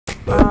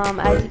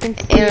As you can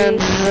see, And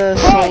the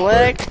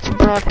select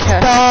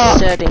broadcast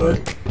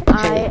setting.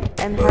 I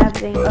am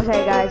having.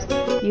 Okay, guys,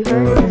 you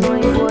heard his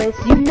annoying voice.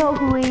 You know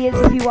who he is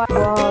if you watch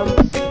vlogs.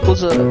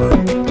 What's up?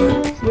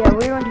 Yeah,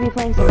 we're going to be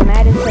playing some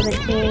Madden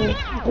 17,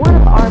 one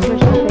of our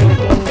personal favorite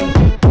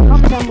games.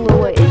 Comment down below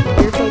what is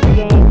your favorite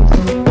games.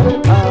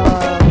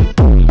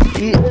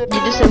 You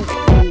just said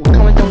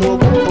comment down below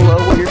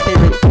what your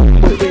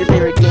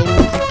favorite game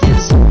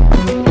is.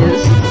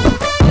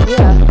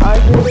 Yeah,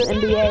 ours is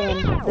NBA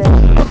and this.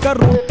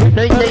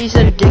 No, you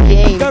said good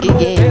games.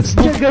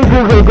 You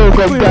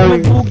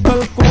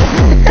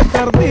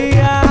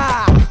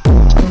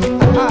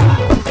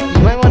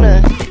might wanna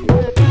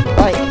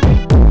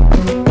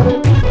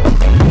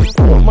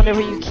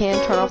whenever you can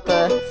turn off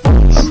the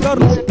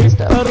music and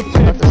stuff.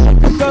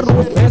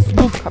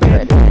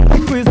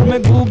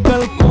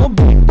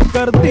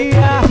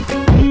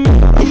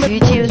 If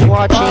YouTube's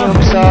watching,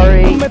 I'm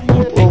sorry.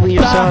 Well,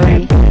 we're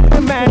sorry.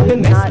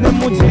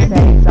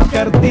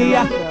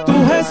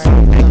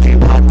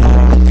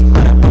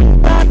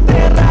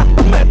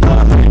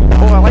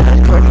 Oh, I like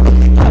this card.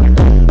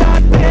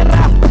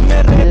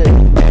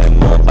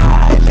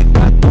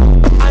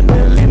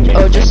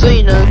 Oh, just so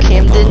you know,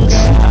 Camden's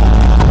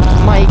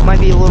mic might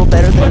be a little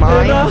better than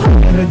mine.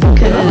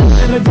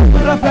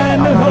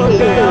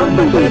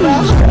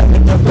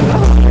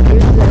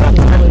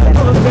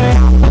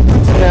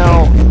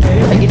 Now,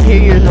 I can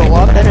hear yours a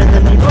lot better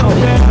than you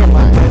probably can hear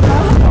mine.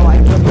 Oh, I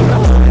can hear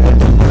mine.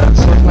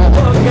 So it's not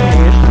like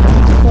yours.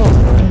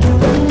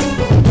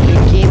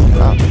 Good game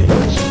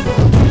options.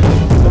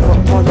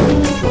 More than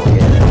control,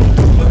 yeah.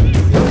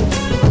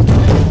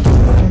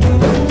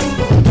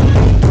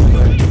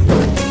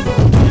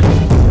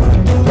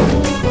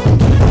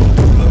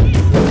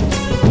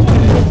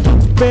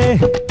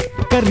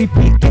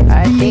 I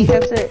think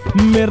that's it.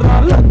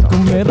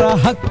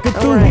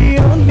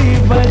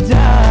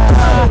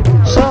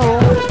 So,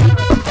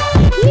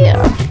 yeah.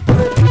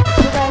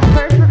 So guys,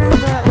 first we're going to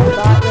start with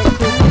bot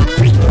races.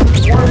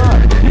 Warm up.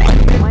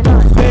 Why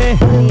not?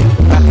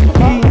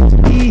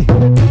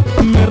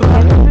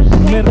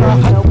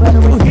 No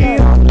better way to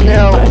start.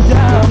 No.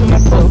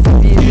 So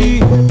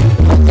confusing.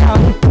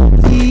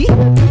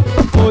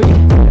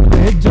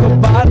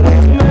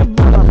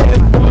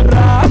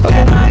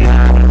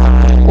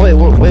 Wait,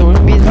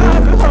 what music?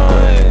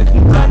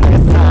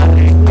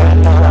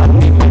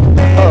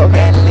 Oh,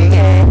 okay.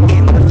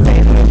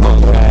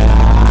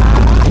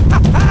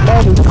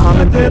 That is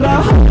common. This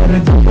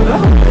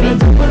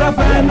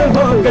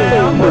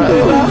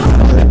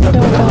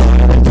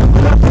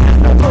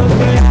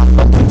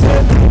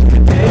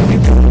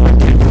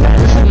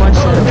is my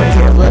setup right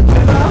here, look.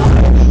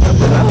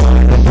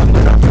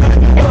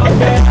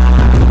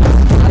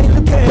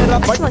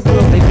 It's like a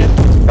little baby.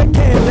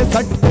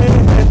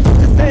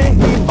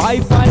 Hi,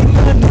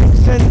 this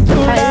is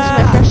my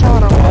first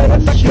time on a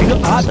stream, so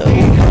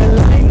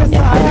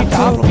yeah, I have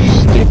to little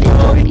skip it.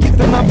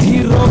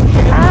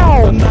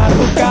 Ow!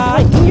 My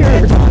ear!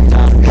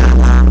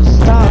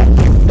 Stop.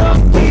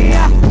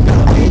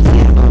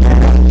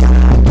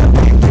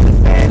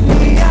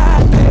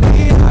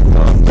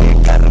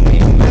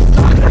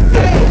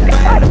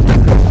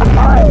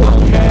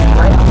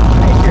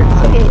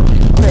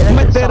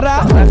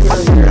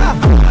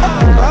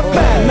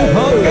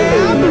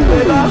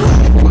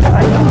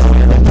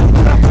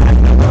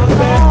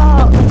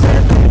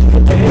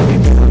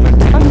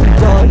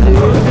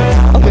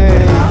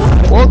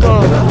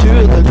 Welcome to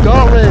the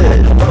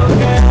gauntlet.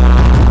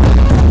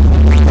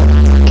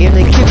 Game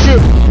that kicks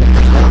it.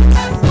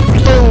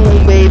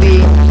 Boom, baby.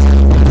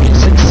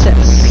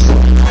 Success.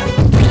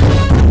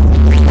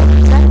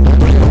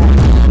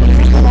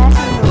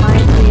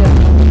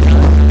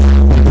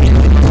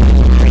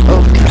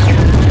 Okay.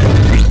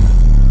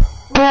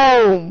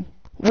 Boom.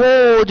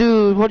 Whoa,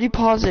 dude. Why'd you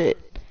pause it?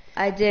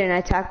 I did, and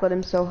I tackled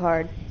him so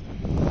hard.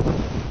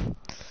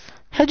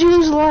 How'd you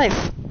lose a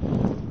life?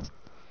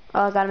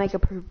 Oh, I gotta make a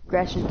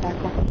progression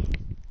tackle.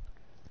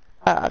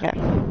 Okay.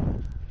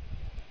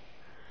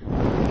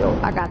 Yo,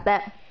 I got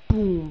that.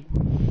 Boom.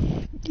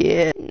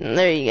 Yeah,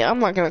 there you go. I'm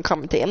not gonna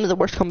commentate. I'm the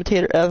worst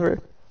commentator ever.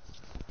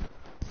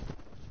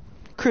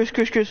 Chris.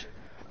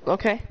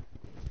 Okay.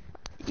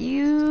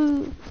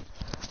 You.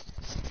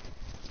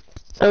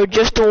 Oh,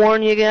 just to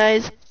warn you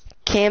guys,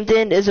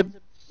 Camden is a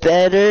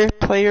better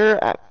player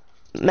at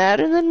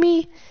Madden than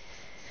me,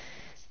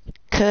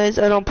 'cause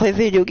I don't play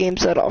video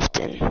games that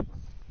often.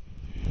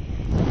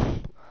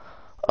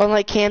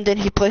 Unlike Camden,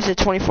 he plays it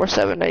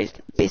 24/7,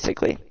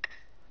 basically.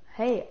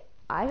 Hey,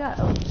 I got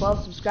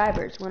 12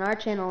 subscribers when our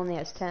channel only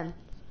has 10.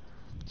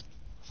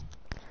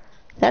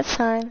 That's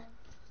fine.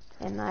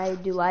 And I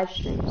do live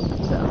streams,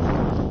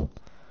 so.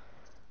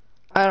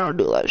 I don't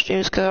do live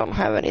streams because I don't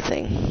have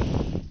anything.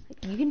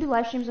 You can do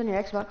live streams on your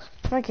Xbox.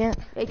 I can't.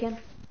 Yeah, you can.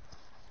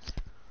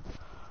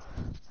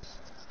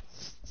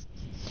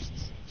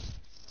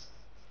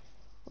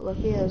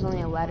 Lucky there's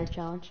only a ladder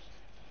challenge.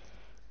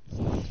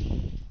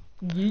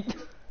 Yeet.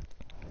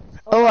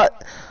 Oh,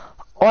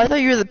 I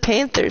thought you were the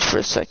Panthers for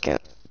a second.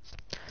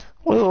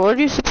 Wait, what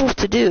are you supposed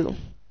to do?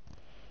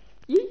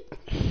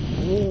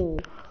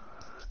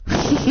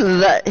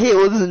 That hit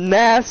was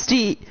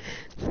nasty.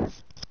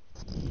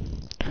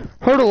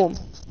 Hurdle him.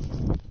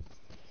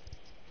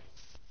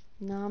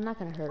 No, I'm not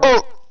gonna hurt him.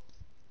 Oh.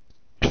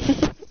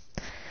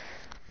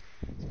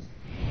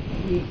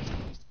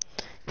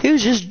 He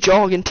was just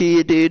jogging to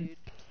you, dude.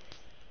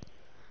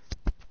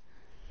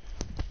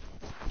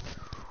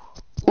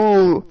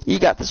 Ooh, you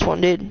got this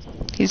one, dude.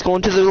 He's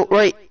going to the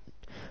right.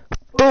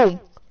 Boom.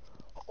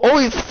 Oh,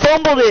 he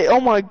fumbled it. Oh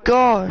my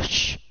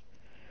gosh.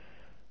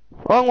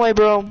 Wrong way,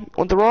 bro.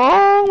 Went the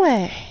wrong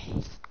way.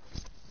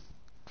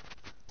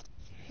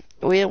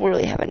 We don't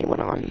really have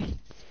anyone on.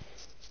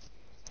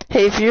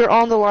 Hey, if you're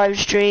on the live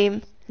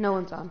stream. No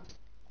one's on.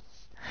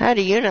 How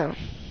do you know?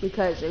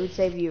 Because it would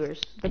say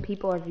viewers. The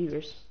people are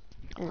viewers.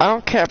 I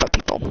don't care about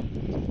people.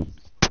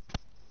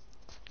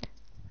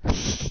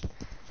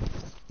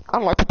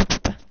 I'm like.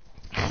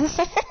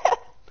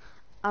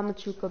 I'm a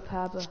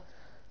chupacabra.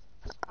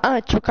 I'm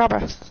a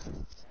chupacabra.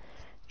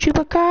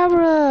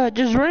 Chupacabra!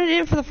 Just run it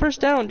in for the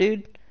first down,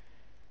 dude.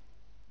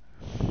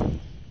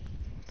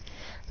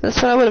 That's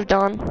what I would have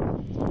done.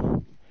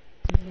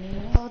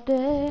 All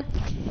day.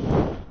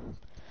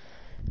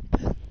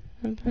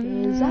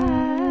 His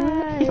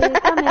eyes,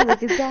 coming with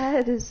his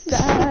eyes, his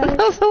eyes. That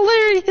was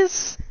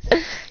hilarious.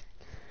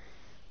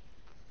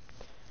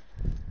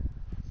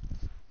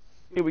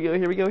 Here we go,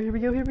 here we go, here we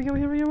go, here we go,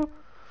 here we go.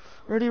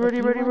 Ready.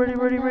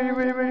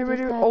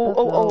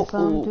 Oh.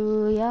 Come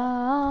to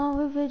ya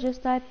with it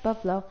just type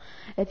of flow.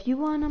 If you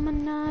want a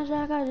menage,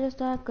 I got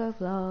just like a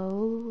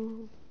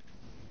flow.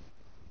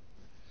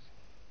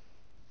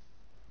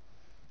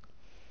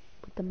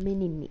 With the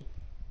mini-me.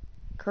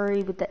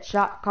 Curry with that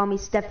shot, call me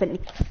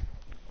Stephanie.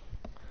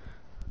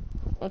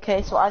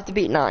 Okay, so I have to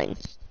beat 9.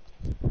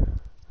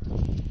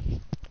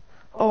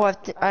 Oh,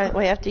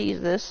 I have to use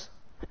this.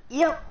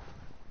 Yep.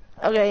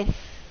 Okay.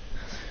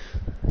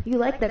 You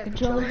like that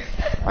controller?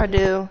 I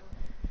do.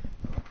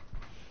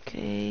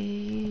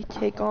 Okay,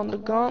 take on the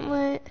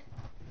gauntlet.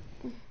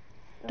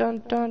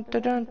 Dun dun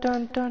dun dun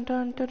dun dun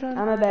dun dun.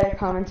 I'm a better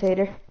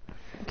commentator.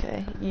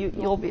 Okay,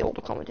 you'll be able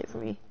to commentate for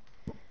me.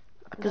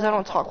 Because I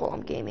don't talk while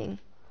I'm gaming.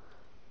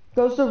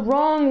 Goes the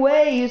wrong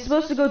way. You're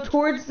supposed to go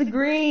towards the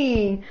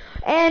green.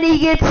 And he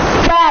gets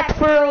sacked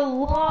for a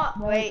loss.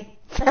 Wait.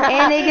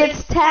 And he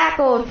gets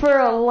tackled for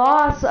a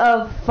loss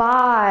of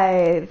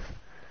 5.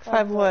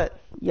 5 what?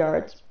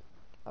 Yards.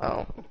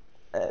 Oh.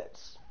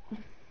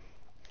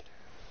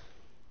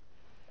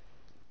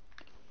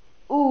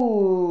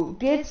 Ooh,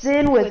 gets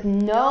in with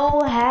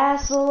no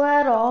hassle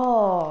at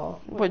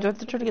all. Wait, do I have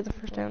to try to get the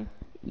first down?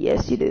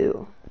 Yes, you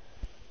do.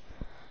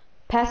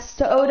 Pass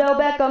to Odell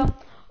Beckham.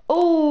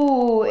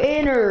 Ooh,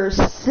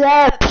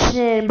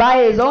 interception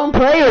by his own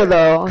player,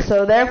 though.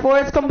 So, therefore,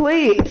 it's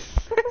complete.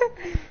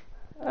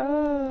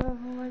 Oh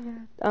my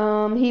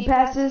god. He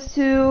passes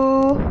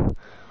to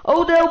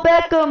Odell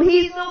Beckham.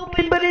 He's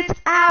open, but it's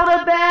out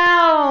of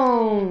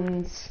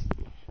bounds.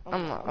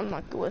 I'm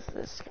not good with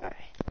this guy.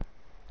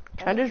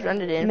 Can I just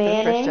run it in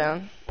Manning, for the first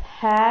down?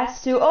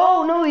 Pass to...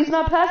 Oh, no, he's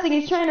not passing.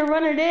 He's trying to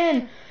run it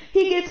in.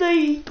 He gets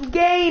a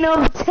gain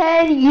of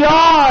 10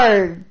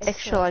 yards.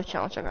 Extra life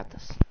challenge. I got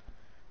this.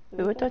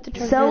 Wait, what do I have to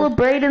try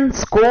Celebrate and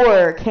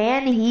score.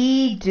 Can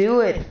he do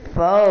it,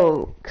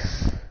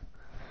 folks?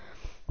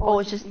 Oh,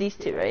 it's just these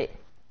two, right?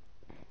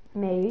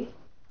 Maybe.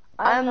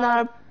 I'm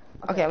not a...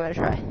 Okay, I'm gonna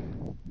try.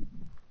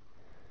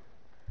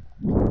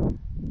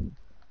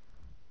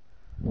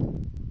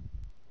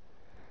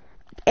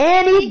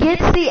 And he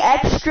gets the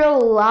extra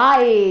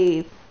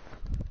life.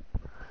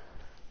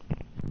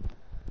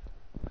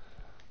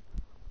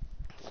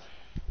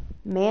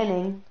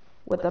 Manning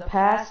with a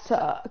pass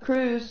to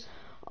Cruz.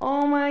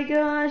 Oh my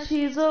gosh,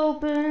 he's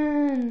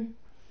open.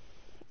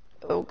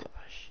 Oh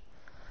gosh.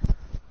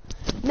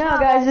 Now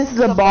guys, this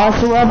is a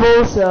boss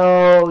level,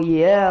 so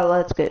yeah,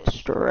 let's get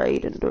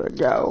straight into it.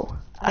 Go.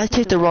 I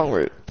took the wrong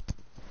route.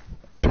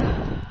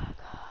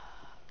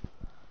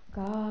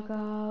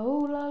 Gaga,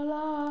 ooh la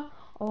la,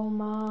 oh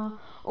my.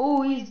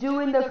 Oh, he's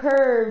doing the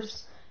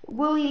curves.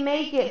 Will he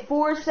make it?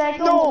 4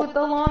 seconds with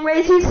the long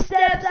race. He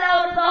steps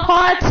out of the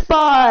hot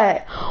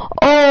spot.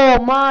 Oh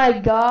my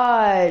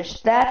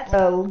gosh. That's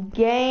a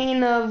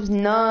gain of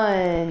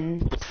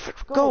none.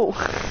 Go.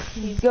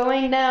 He's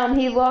going down.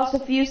 He lost a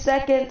few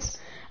seconds.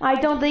 I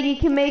don't think he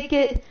can make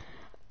it.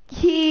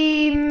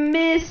 He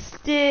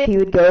missed it. He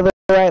would go the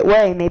right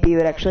way. Maybe he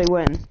would actually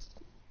win.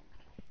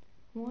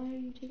 Why are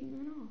you taking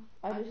that off?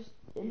 I just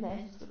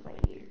messed with my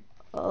ear.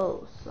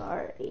 Oh,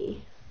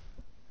 sorry.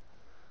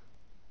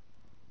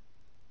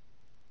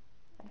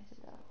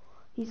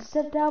 He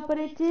stepped out, but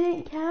it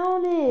didn't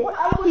count it.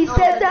 He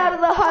stepped out of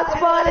the hot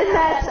spot, and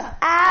that's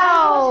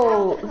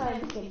out.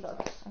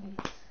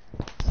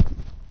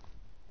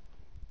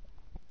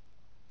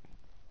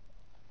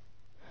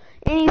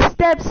 And he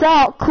steps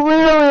out,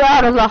 clearly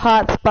out of the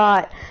hot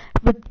spot.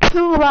 With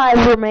 2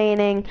 lives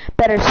remaining,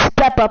 better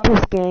step up his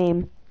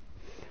game.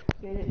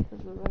 Get it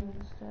because we're running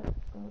a step.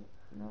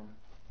 No.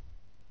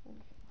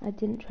 I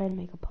didn't try to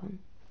make a pun.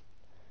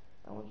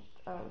 I was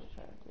trying to.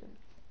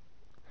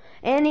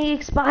 And he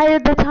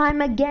expired the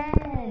time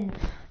again.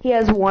 He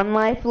has 1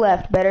 life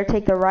left. Better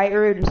take the right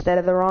route instead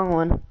of the wrong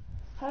one.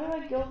 How do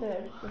I go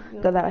there?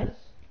 Go that way.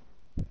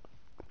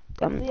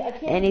 See, I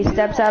can't And he do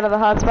steps that. out of the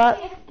hotspot.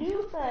 I can't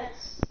do that.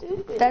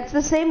 Stupid. That's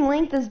the same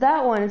length as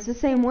that one. It's the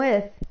same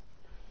width.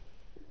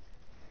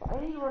 I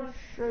need to run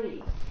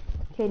straight.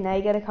 Okay, now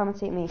you gotta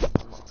commentate me.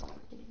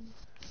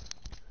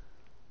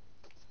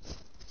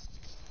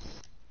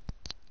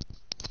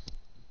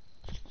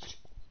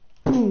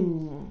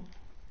 Boom.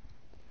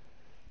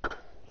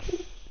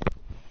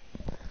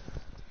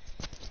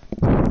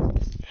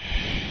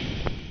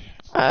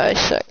 I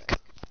suck.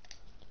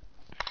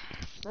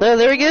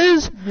 There he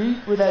goes.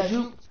 With that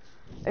juke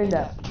and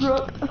that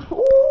truck.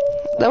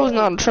 That was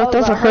not a truck, Oh, that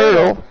was a a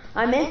hurdle.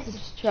 I meant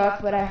to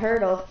truck, but I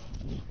hurdled.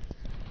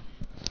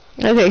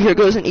 Okay, here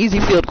goes an easy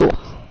field goal.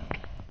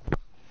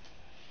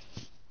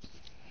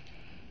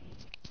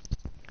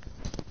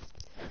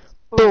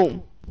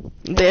 Boom.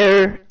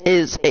 There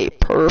is a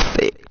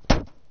perfect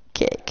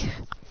kick.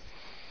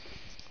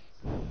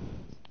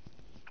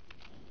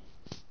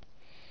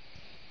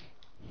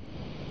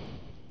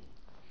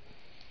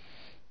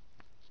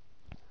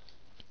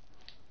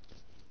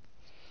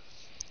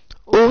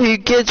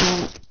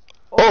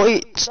 Oh,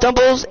 he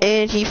stumbles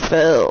and he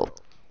fell.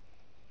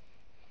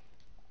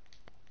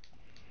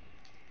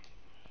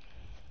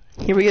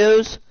 Here he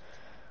goes.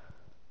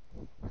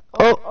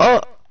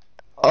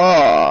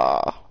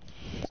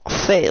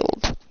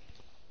 Failed.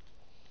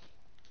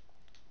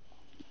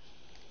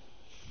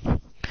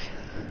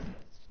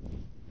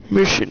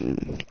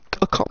 Mission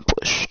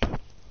accomplished.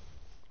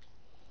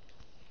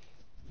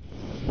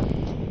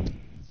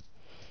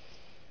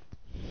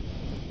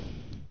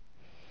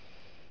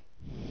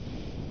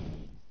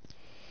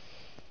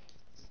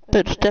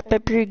 Better step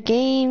up your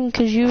game,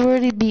 cause you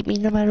already beat me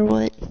no matter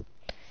what.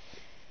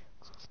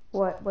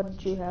 What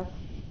did you have?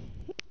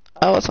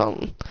 I was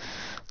on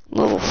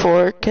level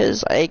 4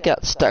 cause I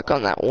got stuck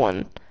on that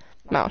one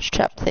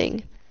mousetrap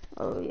thing.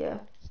 Oh, yeah.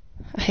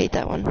 I hate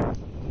that one.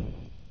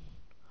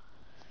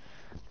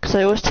 Cause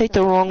I always take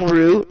the wrong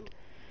route.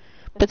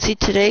 But see,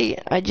 today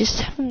I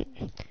just haven't.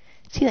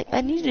 See, like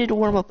I needed to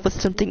warm up with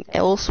something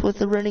else with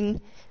the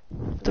running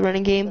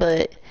game,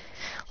 but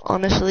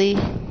honestly,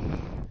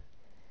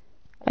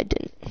 I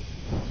didn't.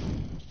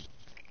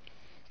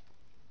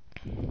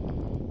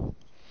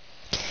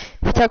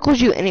 If it tackles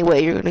you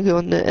anyway, you're gonna go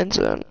in the end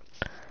zone.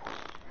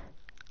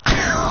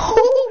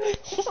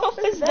 What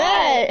was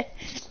that?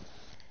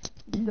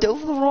 You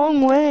dove the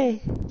wrong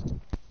way.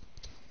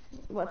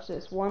 Watch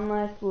this. 1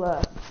 life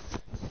left.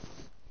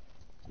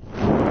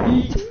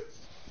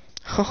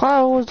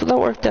 Haha, that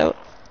worked out.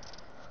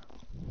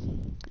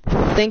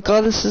 Thank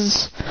God this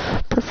is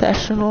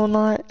professional,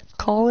 not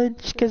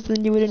college, because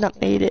then you would have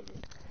not made it.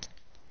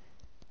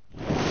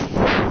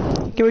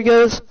 Here he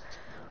goes.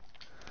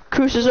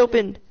 Cruz is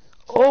open.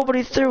 Oh, but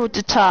he threw it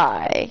to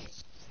tie.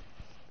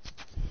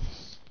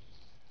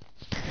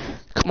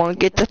 Come on,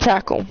 get the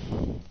tackle.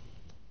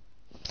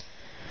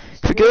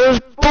 Here he goes.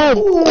 Boom!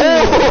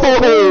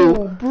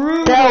 Oh!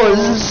 That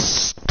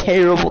was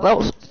terrible. That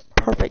was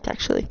perfect,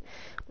 actually.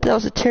 That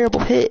was a terrible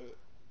hit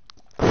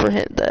for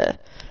him, the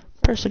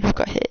person who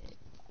got hit.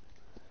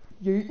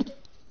 Yeet.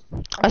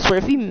 I swear,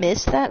 if he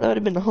missed that, that would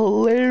have been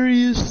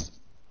hilarious.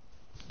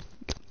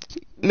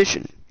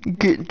 Mission,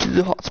 get into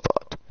the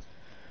hotspot.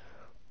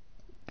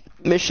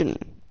 Mission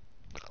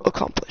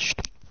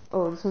accomplished.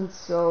 Oh, this one's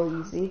so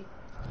easy.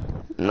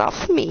 Not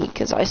for me,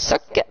 because I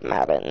suck at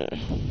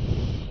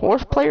Madden.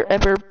 Worst player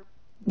ever.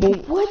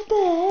 Boom. What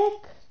the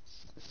heck?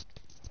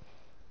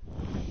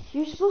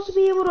 You're supposed to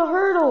be able to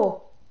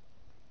hurdle.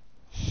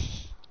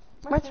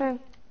 My turn.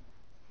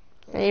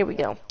 Here we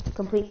go.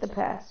 Complete the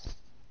pass.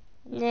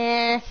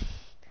 Nah.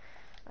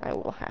 I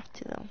will have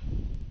to, though.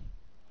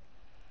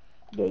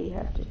 Yeah, you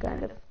have to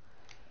kind of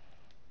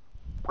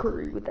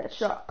Curry with that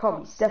shot. Call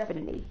me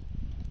Stephanie.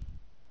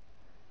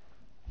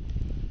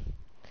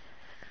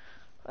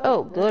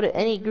 Oh, go to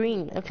any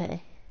green.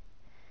 Okay.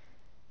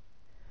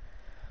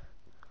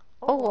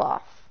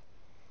 Olaf.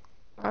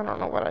 I don't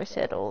know what I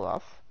said,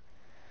 Olaf.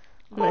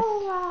 I'm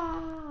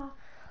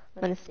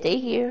gonna stay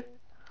here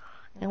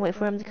and wait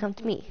for him to come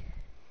to me.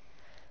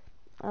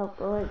 Oh,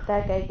 boy,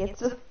 that guy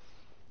gets it.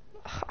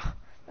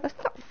 That's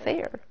not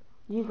fair.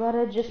 You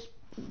gotta just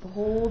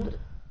hold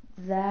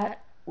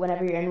that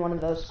whenever you're in one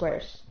of those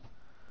squares.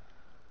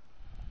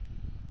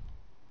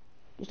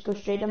 Just go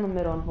straight down the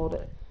middle and hold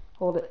it.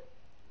 Hold it.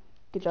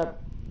 Good job.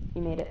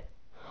 You made it.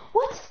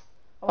 What?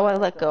 Oh, I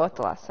let go at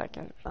the last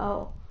second.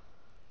 Oh,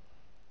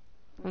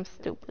 I'm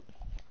stupid.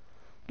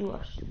 you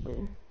are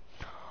stupid.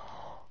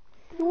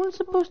 No one's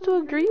supposed to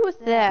agree with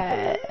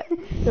that.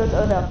 There's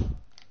Odell.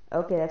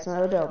 Okay, that's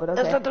not Odell, but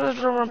okay. That's not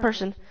the wrong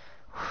person.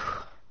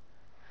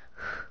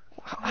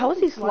 How is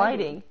he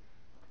sliding?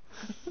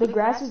 The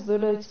grass is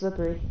literally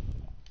slippery.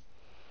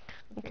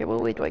 Okay, well,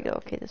 way do I go?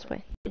 Okay, this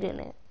way. Get in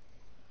it.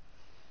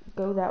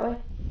 Go that way.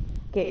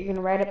 Okay, you're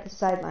gonna ride up the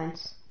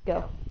sidelines.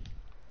 Go.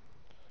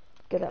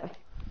 Go that way.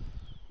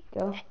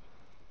 Go.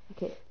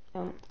 Okay.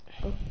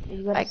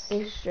 You gotta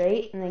stay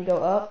straight and then go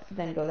up,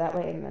 then go that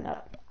way and then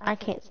up. I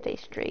can't stay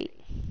straight.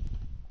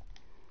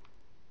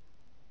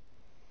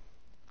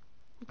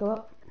 Go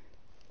up.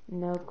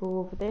 No, go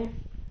over there.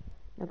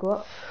 Now go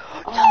up.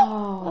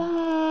 Oh.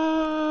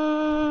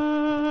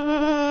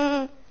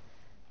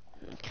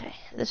 Okay,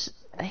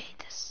 I hate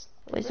this.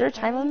 Wait, is there a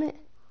time limit?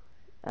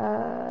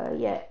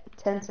 Yeah,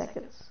 10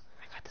 seconds.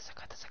 I got this.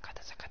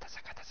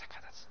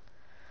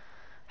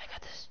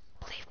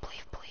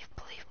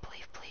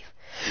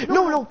 Believe.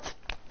 No!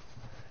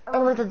 I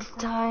want the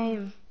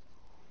time.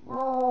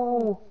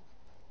 No.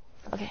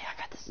 Okay, I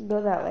got this.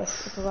 Go that way.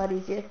 It's a lot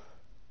easier.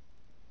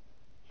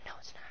 No,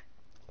 it's not.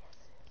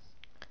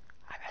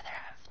 I'd rather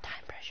have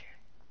time pressure.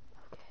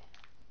 Okay.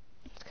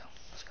 Let's go.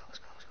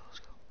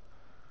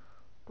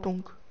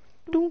 Dunk.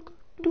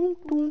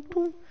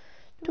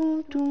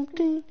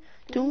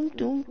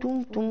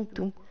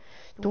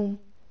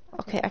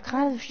 Okay, I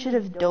kind of should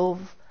have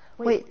dove.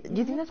 Wait, do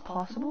you think that's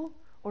possible?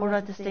 Or do I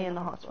have to stay in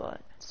the hotspot?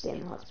 Stay in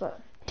the hotspot.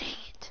 Dang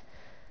it.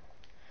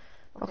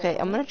 Okay,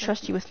 I'm gonna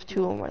trust you with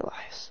 2 of my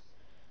lives.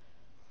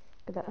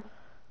 Go that way.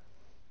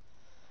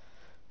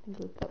 And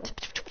go that way.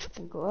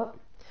 And go up.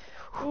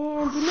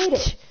 And you made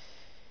it.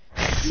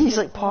 He's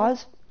like,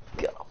 pause.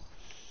 Go.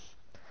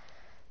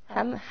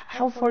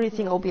 How far do you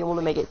think I'll be able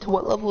to make it? To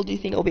what level do you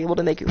think I'll be able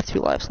to make it with 2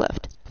 lives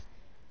left?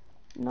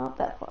 Not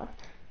that far.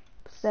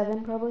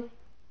 7 probably.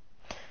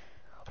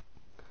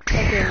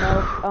 Okay,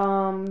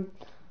 no.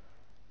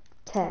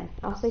 10.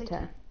 I'll say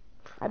 10.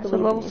 I believe So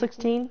level in you.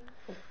 16?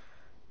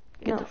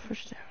 Get No. the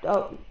first down.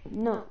 Oh,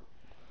 no.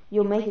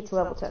 You'll make it to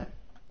level 10.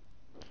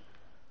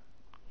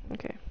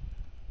 Okay.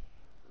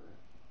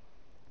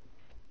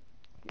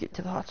 Get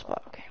to the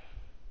hotspot, okay.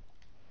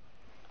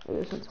 Oh,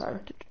 this one's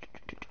hard.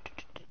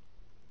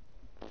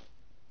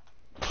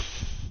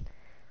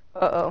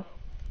 Uh-oh.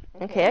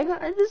 Okay, I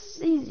got this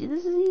is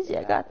easy.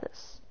 I got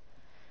this.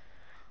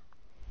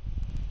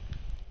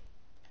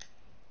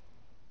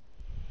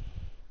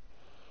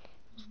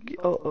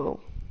 Uh-oh.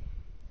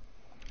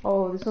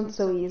 Oh, this one's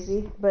so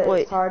easy, but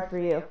Wait. it's hard for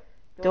you.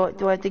 Do I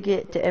have to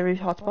get to every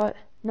hotspot?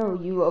 No,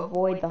 you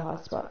avoid the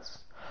hotspots.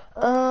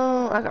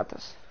 I got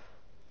this.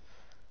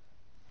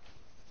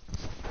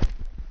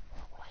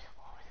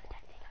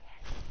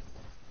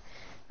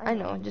 I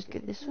know, just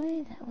get this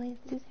way, that way,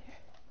 through there.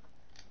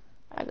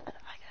 I got it.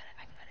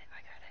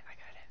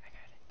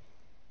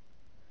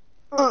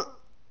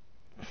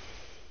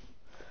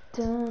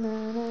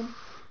 Dun-dun-dun,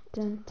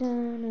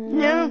 dun-dun-dun,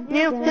 No,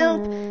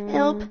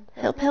 help.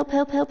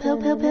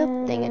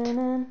 dun-dun-dun, Dang it.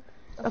 dun-dun-dun.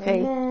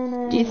 Okay,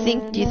 do you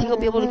think I'll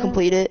be able to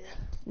complete it?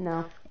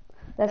 No.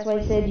 That's why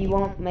I said you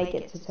won't make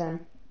it to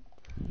 10.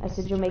 I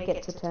said you'll make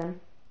it to 10.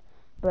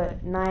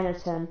 But 9 or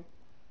 10.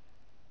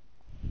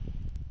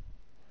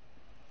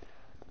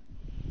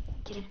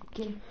 Get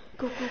him.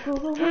 Go.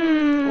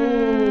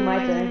 Oh, my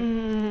turn.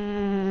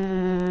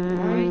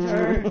 My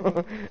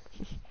turn.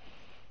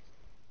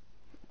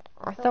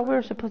 I thought we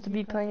were supposed to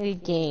be playing a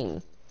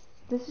game.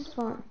 This is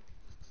fun.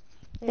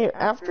 Here,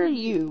 after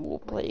you, we'll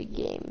play a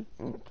game.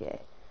 Okay.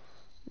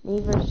 Me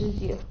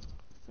versus you.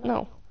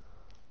 No.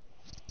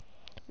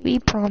 We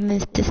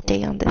promised to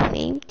stay on the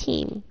same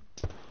team.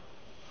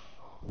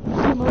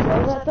 Timo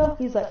does that though?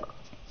 He's like,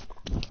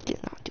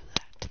 Did not do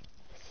that.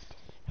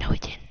 No, he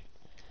didn't.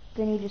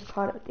 then he just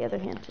caught it with the other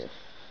hand too.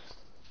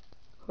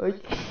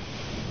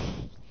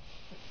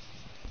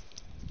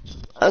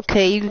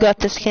 Okay, you got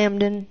this,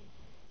 Camden.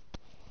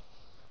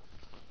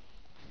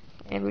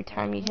 Every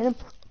time you hit him.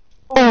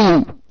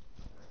 Oh!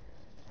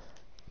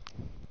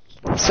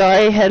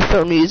 Sorry,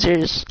 headphone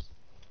users.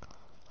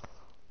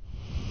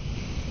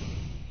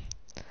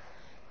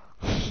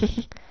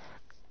 That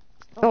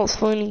was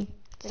funny.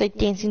 It's like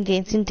dancing.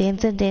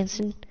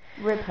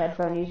 Rip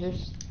headphone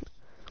users.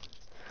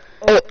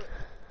 That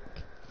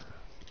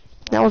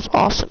was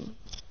awesome.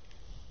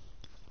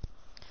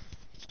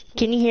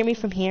 Can you hear me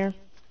from here?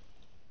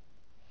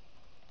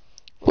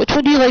 Which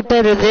one do you like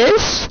better,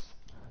 this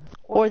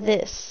or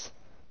this?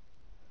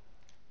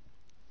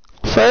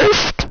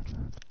 First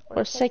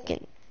or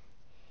second?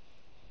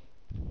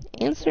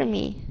 Answer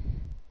me.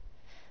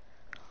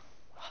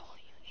 Why won't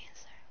you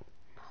answer?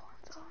 No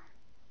one's on.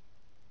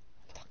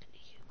 I'm talking to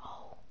you.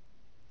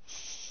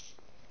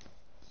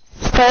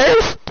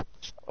 First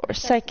or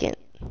second?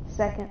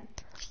 Second.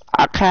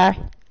 Okay.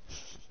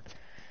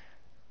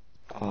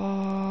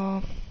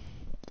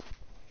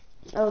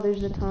 Oh,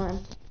 there's a time.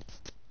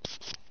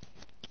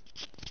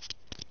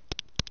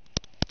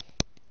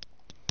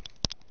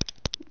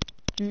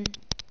 Ooh.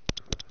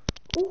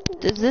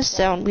 Does this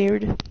sound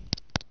weird?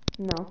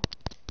 No. What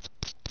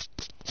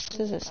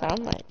does it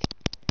sound like?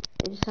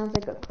 It just sounds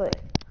like a click.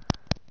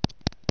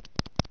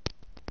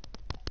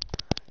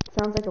 It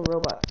sounds like a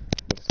robot,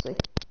 basically.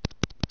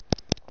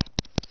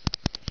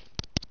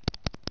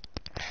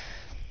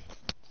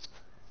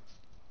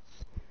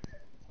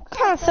 What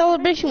kind of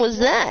celebration was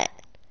that?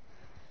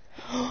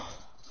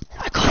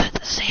 I call it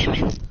the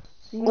salmon.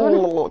 See when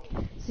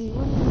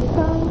the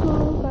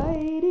Congo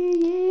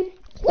fighting.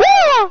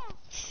 Woo!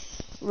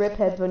 Rip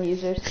headphone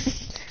users.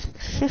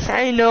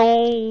 I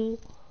know.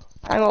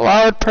 I'm a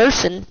loud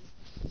person.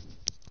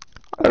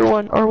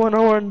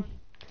 R1.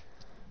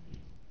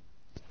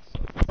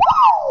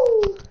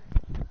 Woo!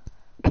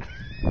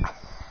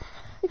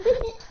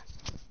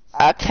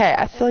 Okay,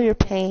 I feel your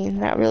pain.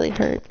 That really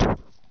hurt.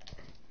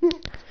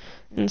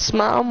 And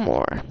smile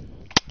more.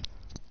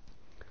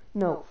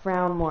 No,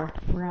 frown more.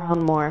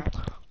 Frown more.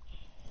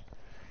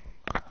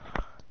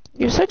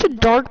 You're such a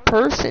dark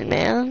person,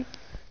 man.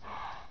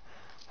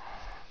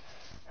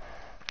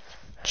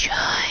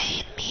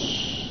 Join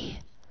me.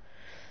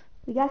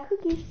 We got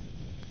cookies.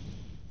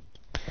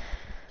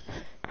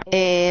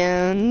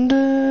 And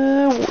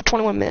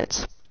 21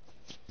 minutes.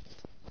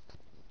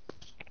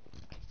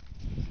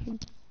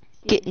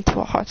 Get into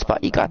a hot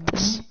spot. You got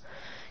this.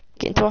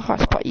 Get into a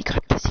hot spot. You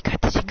got this. You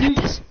got this. You got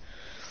this.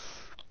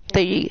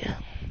 There you go.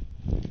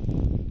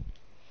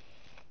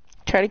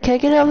 Try to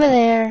kick it over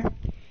there.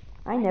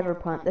 I never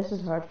punt. This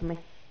is hard for me.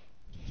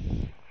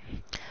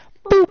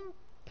 Boop.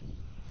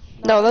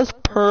 No, that's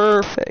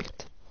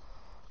perfect.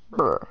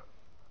 Boy.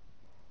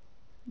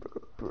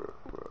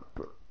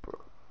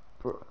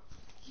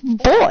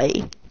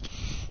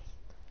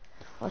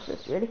 Watch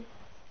this. Ready?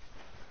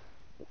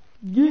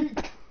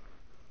 Yeek.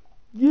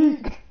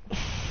 Yeek.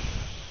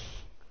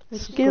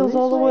 Skills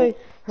all the way.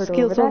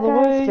 Skills all the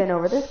way. Spin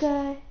over this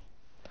guy.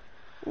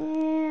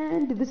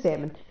 And do the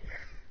salmon.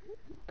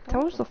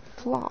 That was the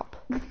flop.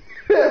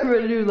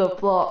 Never do the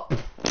flop.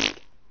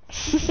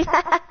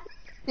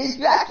 Did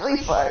you actually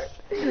fart?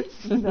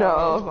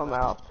 No, my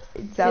mouth.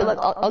 Sounds Look,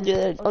 I'll do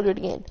it. I'll do it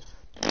again.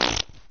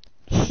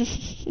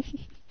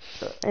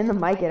 In the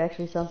mic, it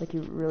actually sounds like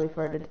you really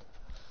farted.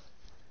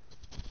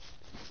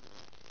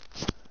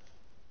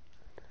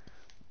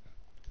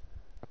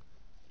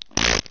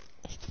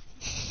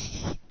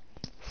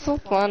 So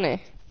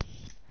funny.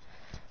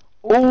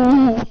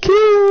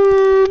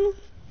 Okay.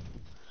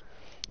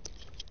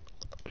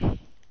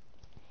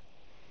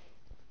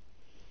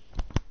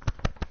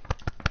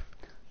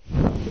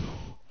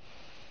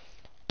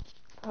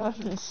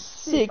 I'm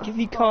sick if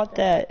you caught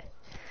that.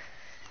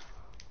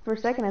 For a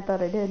second, I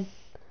thought I did.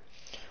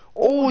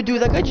 Oh,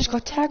 dude, that guy just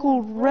got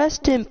tackled.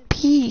 Rest in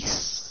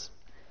peace.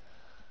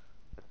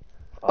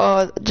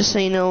 Just so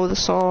you know, the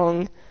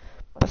song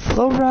by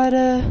Flow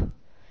Rida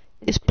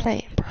is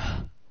playing, bro.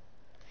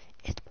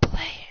 It's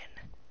playing.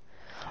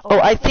 Oh,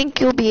 I think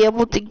you'll be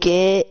able to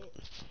get...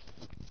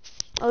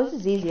 Oh, this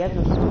is easy. I've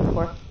done this one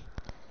before.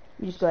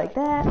 You just go like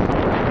that,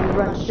 you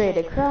run straight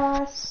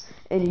across,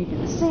 and you do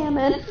the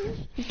salmon.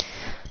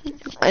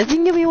 I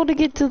think you'll be able to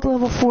get to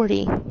level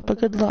 40, but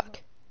good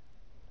luck.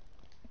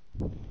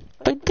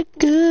 But the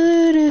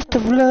goodest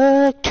of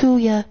luck to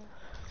ya.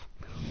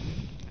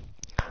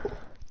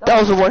 That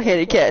was a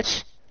one-handed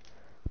catch.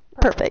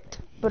 Perfect.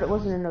 But it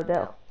wasn't an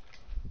Odell.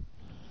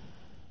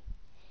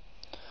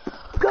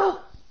 Go!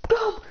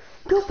 Go!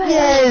 Go fast!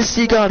 Yes,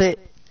 you got it.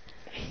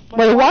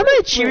 Wait, why am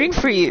I cheering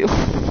for you?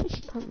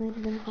 Punt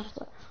landed in a hot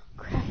spot.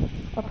 Crap.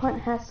 A punt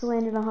has to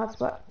land in a hot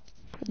spot.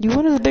 You're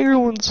one of the bigger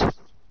ones. So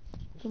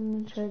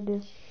I'm gonna try to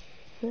do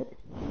hit.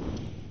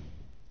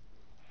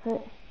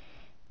 Hit.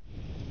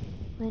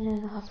 Land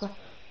in a hot spot.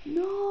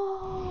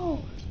 No!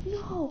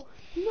 No!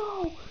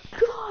 No!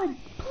 God!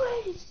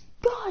 Please!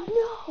 God,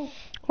 no!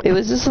 Wait,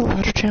 was this a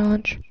ladder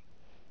challenge?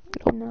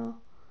 No.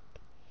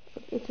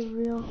 It's a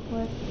real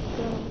life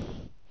challenge.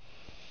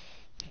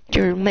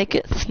 You're make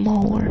it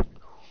smaller.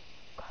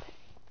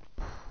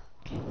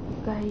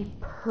 Gotta be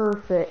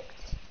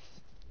perfect.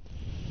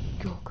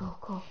 Go, go,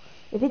 go.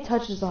 If it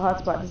touches the hot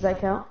spot, does that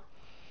count?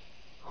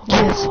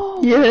 Yes.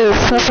 Oh!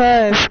 Yes,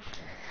 high five.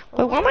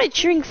 Wait, why am I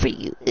cheering for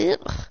you?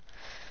 Ugh.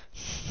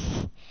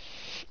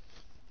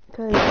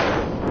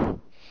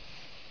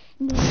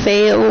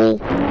 Fail.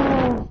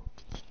 No.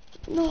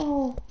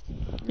 No.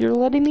 You're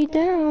letting me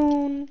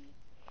down.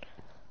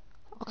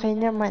 Okay,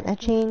 never mind. I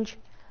change.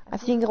 I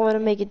think I want to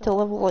make it to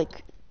level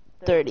like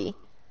 30.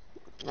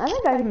 I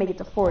think I can make it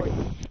to 40,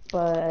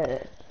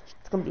 but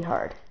it's gonna be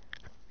hard.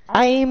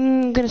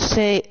 I'm gonna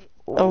say,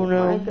 oh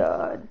no. My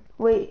God.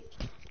 Wait.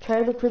 Try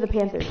to look for the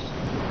Panthers.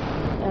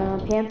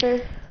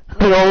 Panther.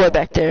 Put all the way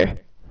back there.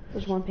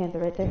 There's one Panther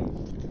right there.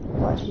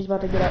 Watch, he's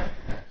about to get up.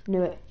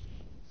 Knew it.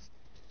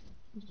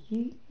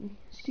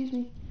 Excuse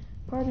me.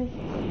 Pardon me.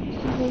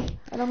 Excuse me.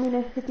 I don't mean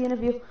to hit the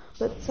interview,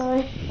 but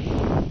sorry.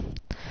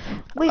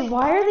 Wait,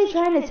 why are they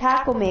trying to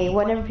tackle me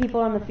whenever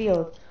people are on the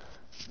field?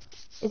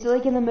 Is it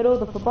like in the middle of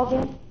the football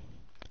game?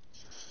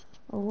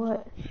 Or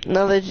what?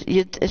 No, it's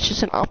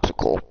just an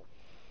obstacle.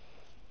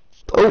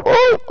 Oh,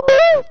 oh,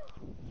 oh!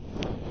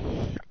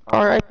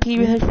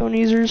 R.I.P. headphone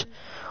users.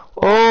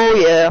 Oh,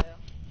 yeah.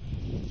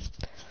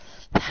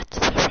 That's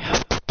the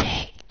route to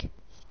take.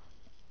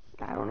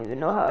 I don't even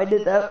know how I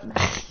did that.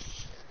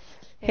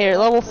 Here,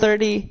 level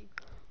 30.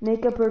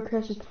 Make a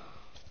percussion.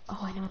 Oh,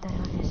 I know what that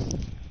one is.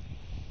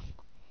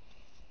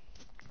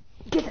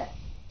 Get that.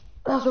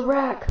 That was a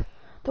rack.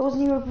 That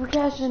wasn't even a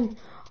percussion.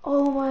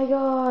 Oh my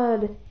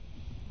God.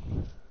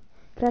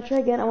 Can I try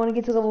again? I want to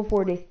get to level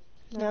 40.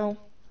 No.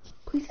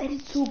 Please, I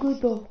did so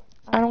good though.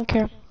 I don't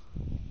care.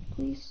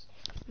 Please.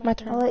 My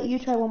turn. I'll let you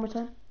try one more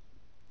time.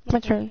 My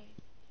turn.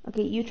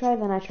 Okay, you try,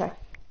 then I try.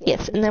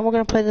 Yes, and then we're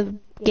gonna play the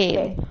game.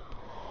 Okay.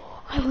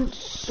 I went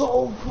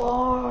so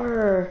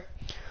far.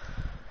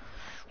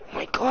 Oh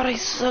my God. god, I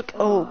suck.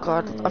 Oh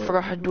god, I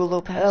forgot how to do a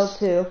low pass.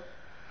 L2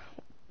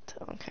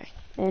 Okay.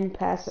 and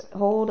pass.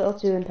 Hold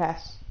L2 and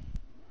pass.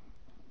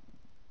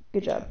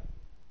 Good job.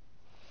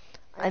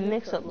 I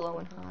mix up low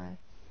and high.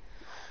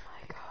 Oh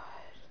my god.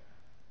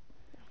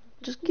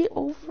 Just get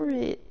over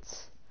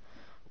it.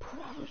 Bro,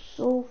 I was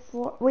so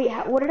far. Wait,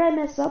 what did I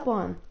mess up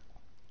on?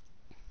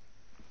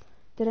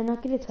 Did I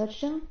not get a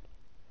touchdown?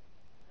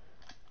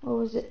 Or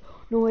was it?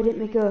 No, I didn't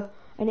make a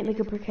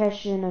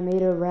percussion. I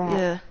made a rap.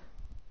 Yeah.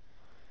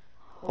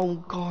 Oh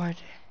god.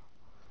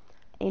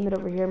 Aim it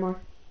over here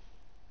more.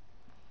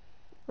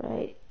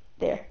 Right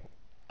there.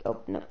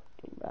 Oh no.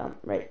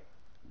 Right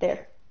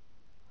there.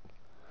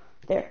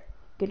 There.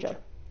 Good job.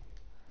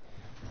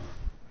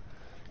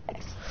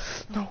 X.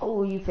 No.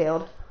 Oh, you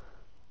failed.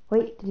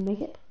 Wait, did you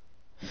make it?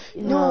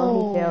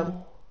 No. He failed.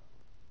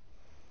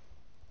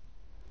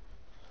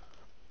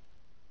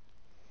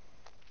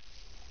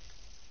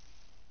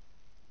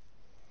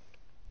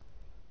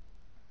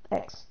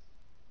 X.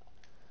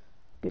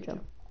 Good job.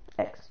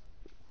 X.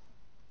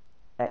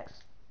 X.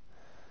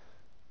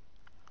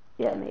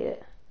 Yeah, I made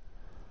it.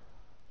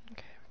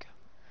 Okay, we go.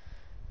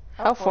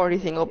 How far do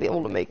you think I'll be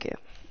able to make it?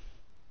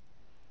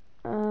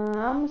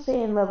 I'm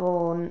saying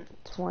level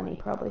 20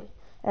 probably.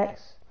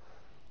 X.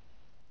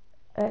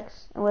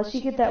 X. Unless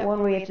you get that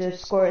one where you have to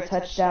score a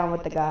touchdown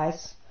with the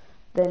guys,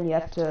 then you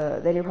have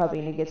to. Then you're probably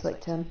gonna get to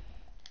like 10.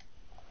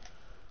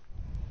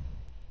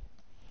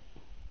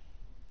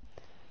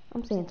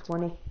 I'm saying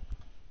 20.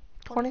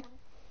 20?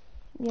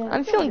 Yeah.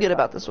 I'm feeling good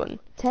about this one.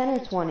 10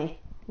 or 20.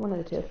 One of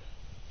the two.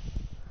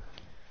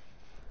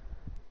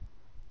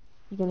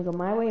 You gonna go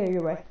my way or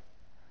your way?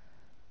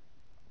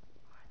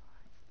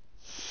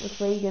 Which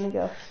way you gonna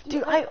go?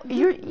 Dude,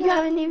 you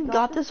haven't even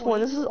got this one.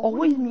 This is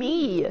always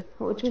me.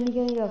 Which one you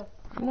gonna go?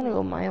 I'm gonna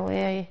go my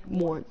way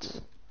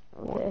once.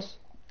 Okay.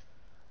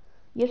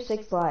 You have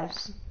 6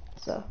 lives,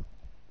 so.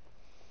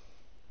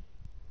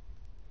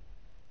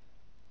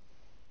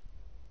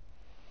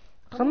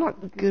 I'm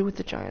not good with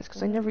the Giants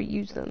because I never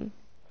use them.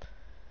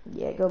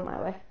 Yeah, go my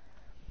way.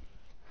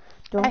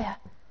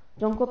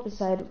 Don't go up the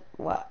side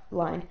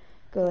line.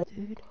 Go,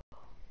 dude.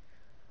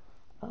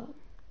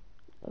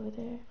 Over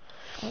there.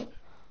 Up.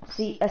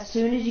 See, as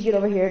soon as you get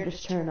over here,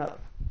 just turn up.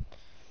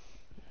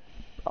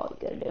 All you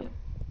gotta do.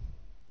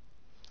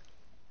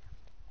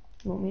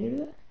 You want me to do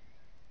that?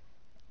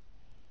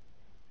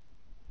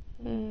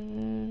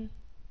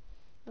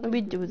 Let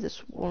me do this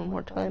one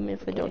more time.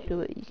 If I don't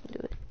do it, you can do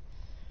it.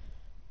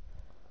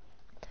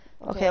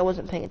 Okay, I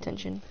wasn't paying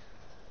attention.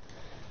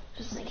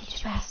 Just like get you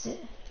past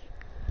it.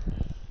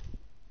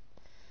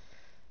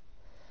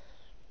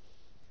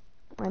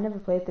 I never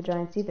played with the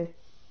Giants either.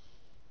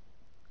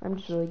 I'm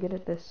just really good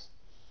at this.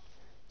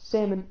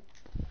 Salmon.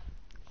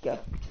 Go.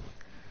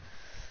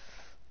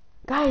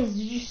 Guys,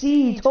 did you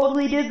see? He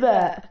totally did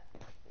that.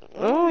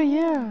 Oh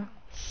yeah,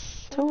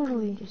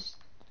 totally. Just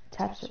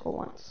tap circle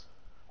once.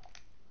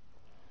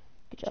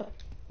 Good job.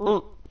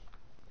 Uh-oh,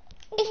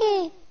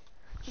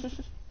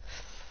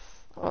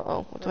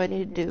 what do I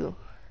need to do?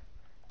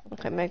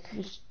 Okay, Meg.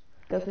 Just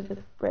go through the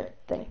red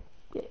thing.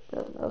 Yeah,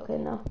 okay,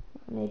 no.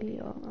 Maybe,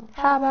 I don't know.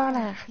 How about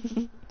that?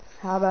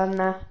 How about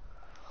that?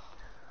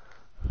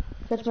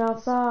 Catch me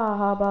outside,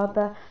 how about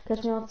that?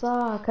 Catch me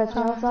outside, catch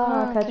me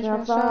outside, catch me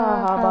outside,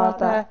 how about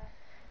that?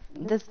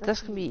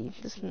 This can be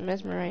just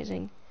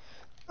mesmerizing.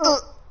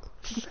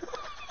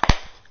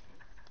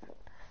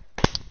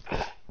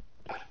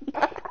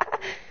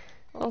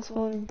 That's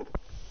funny.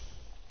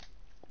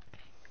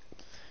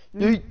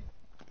 Yeet.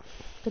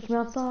 Catch me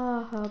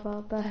outside, how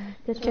about that?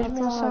 Catch me Catch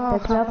me outside,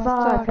 outside, catch me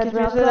outside, catch me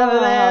catch outside,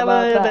 how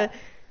about that?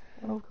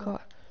 Oh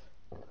god.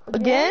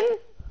 Again?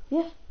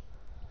 Yeah,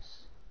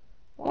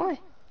 Why?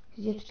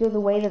 you have to go the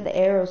way that the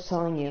arrow's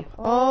telling you.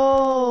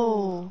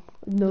 Oh.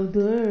 No,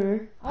 duh.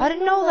 I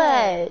didn't know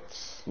that.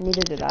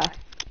 Neither did I.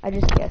 I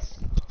just guessed.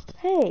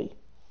 Hey,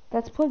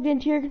 that's plugged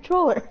into your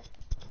controller.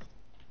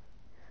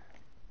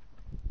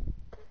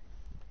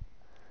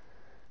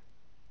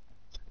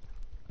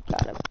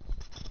 Got him.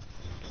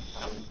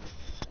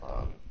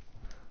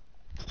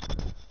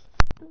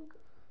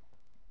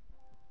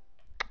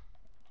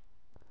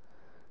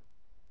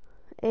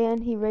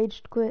 And he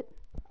rage quit.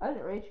 I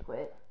didn't rage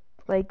quit.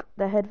 Like,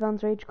 the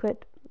headphones rage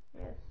quit.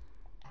 Yes.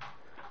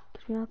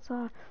 Catch me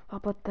outside. How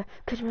about that?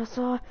 Catch me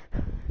outside.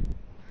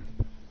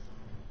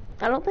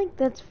 I don't think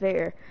that's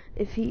fair.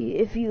 If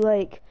you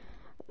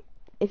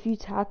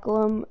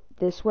tackle him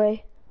this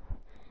way,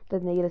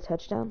 then they get a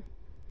touchdown.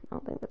 I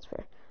don't think that's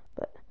fair.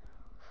 But,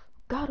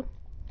 got him.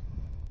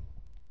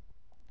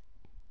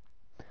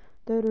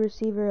 Throw to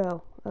receiver,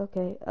 oh.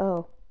 Okay,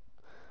 oh.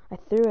 I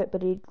threw it,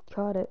 but he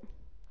caught it.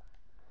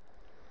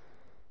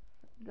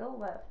 Go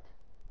left.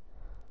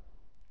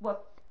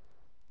 What?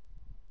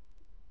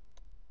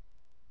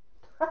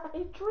 I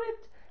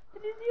tripped.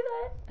 Did you see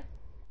that?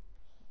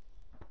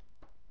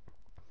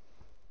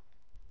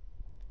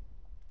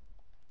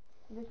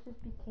 This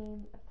just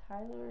became a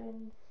Tyler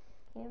and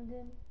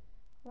Camden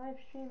live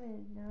stream,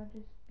 and now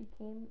just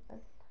became a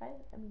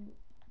Camden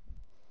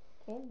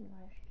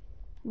live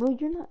stream. Well,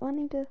 you're not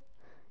wanting to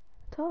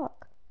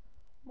talk.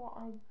 what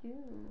I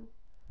do.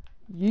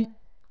 Yeet.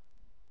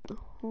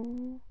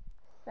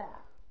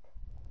 Sacked.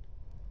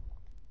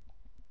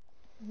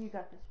 You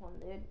got this one,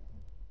 dude.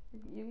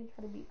 You can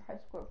try to beat high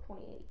score of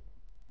 28.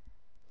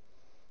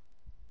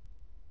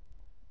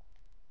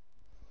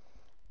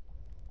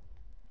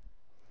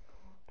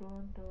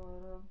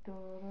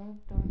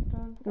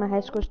 My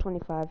high score's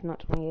 25, not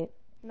 28.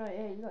 No,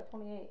 yeah, you got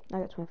 28. I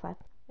got 25.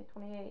 Like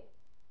 28.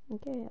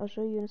 Okay, I'll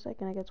show you in a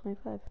second. I got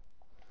 25.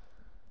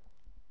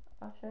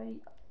 I'll show you.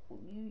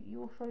 You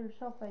will show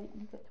yourself that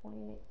you got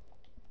 28.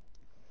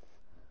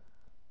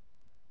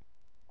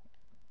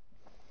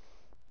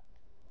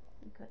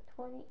 You got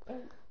 28.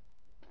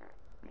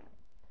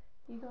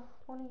 You got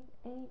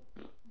 28.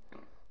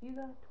 You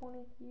got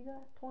 20. You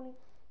got 20.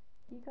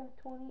 You got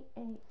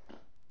 28.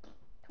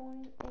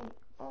 28.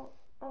 Oh.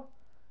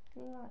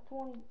 You got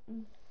 20.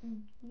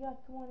 You got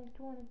 20,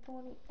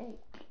 28.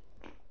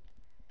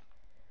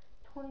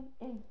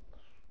 28.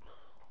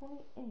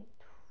 28.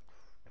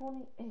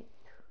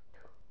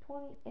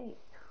 28.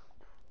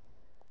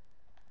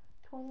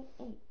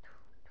 28.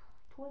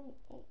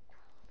 28.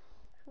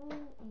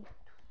 28.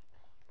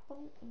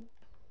 28.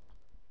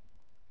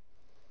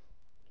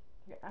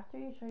 Okay, after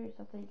you show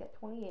yourself that you got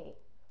 28,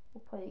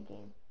 we'll play a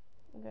game.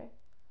 Okay?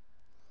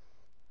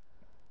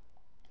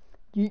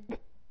 Yeet.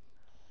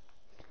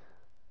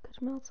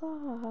 Catch me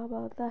outside, how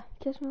about that?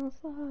 Catch me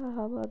outside,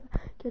 how about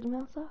that? Catch me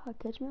outside,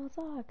 catch me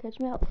outside, catch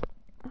me out.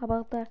 How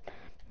about that?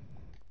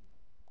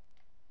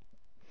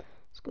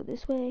 Let's go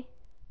this way.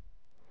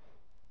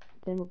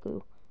 Then we'll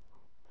go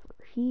for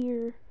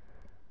here.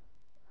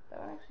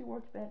 That actually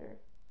works better.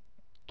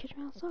 Catch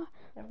me outside.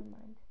 Never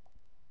mind.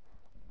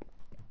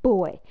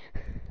 Boy.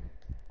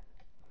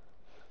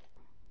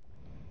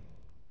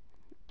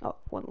 Oh,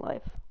 1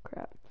 life.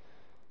 Crap.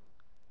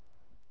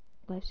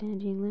 Life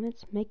energy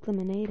limits. Make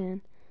lemonade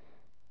and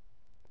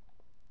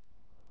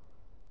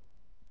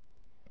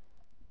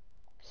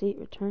see,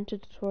 return to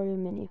tutorial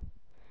menu.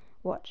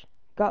 Watch.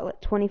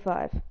 Gauntlet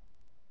 25.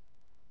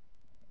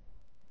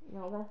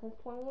 No, that says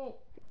 28.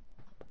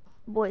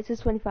 Boy, it says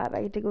 25.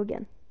 I get to go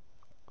again.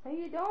 No,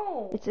 you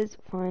don't. It says,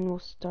 fine, we'll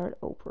start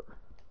over.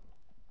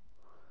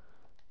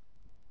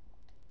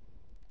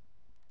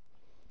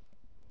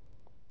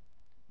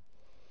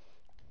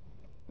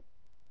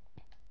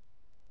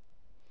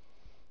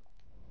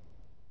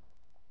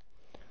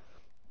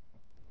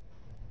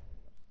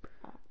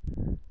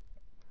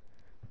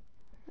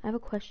 I have a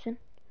question.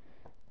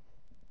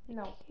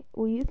 No.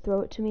 Will you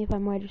throw it to me if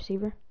I'm wide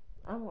receiver?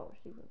 I'm wide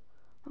receiver.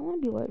 I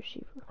want to be wide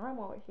receiver. I'm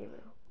wide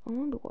receiver. I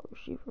want to be wide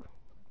receiver.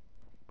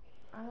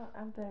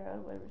 I'm better at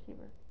wide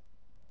receiver.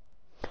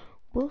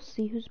 We'll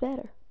see who's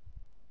better.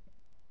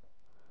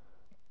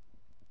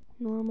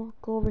 Normal.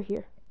 Go over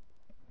here.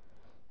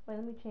 Wait,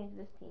 let me change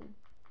this team.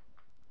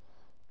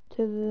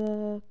 To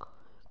the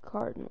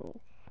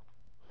Cardinals.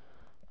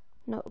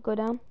 No, go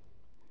down.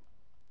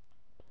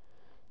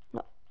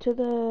 No, to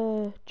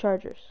the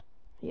Chargers.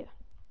 Yeah.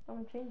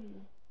 I'm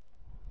changing.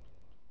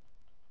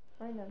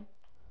 Random.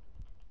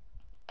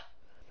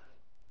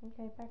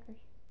 Okay, Packers.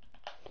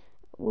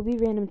 We'll be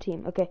random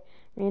team. Okay,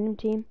 random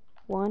team.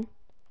 1,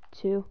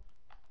 2,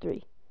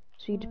 3.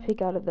 So you need to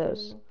pick out of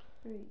those.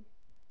 2, 3.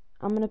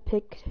 I'm gonna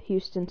pick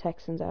Houston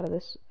Texans out of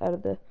this. Out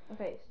of the.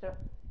 Okay, so.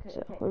 Okay, So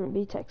okay. we're gonna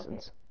be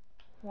Texans.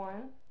 Okay.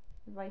 1,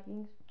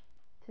 Vikings.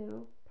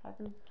 2,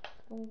 Packers.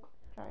 3,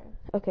 Giants.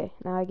 Okay,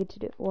 now I get to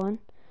do it. 1,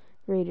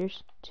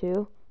 Raiders.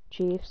 2,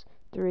 Chiefs.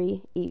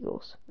 3,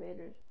 Eagles.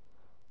 Raiders.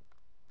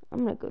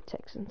 I'm gonna go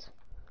Texans.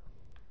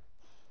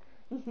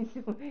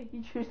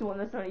 You choose the one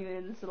that's not even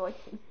in the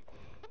selection.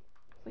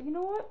 So you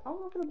know what? I'll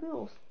go for the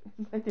Bills.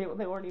 Like they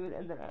weren't even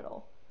in there at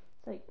all.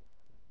 It's like,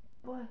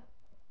 what?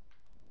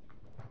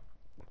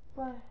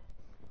 What?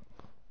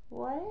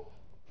 What?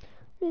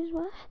 Is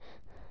what?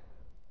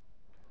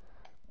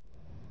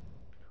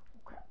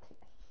 Oh crap!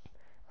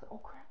 Oh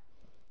crap!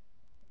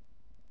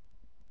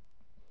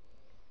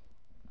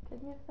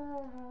 Give me a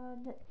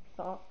side.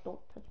 Stop! Don't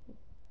touch me.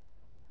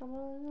 I'm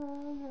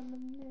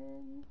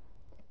alone.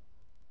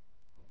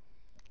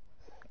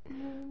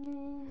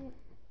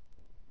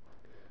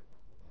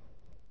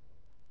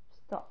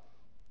 Stop.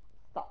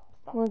 Stop.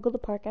 Stop. Wanna go to the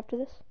park after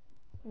this?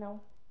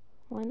 No.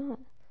 Why not?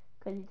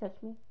 Cause you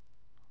touched me.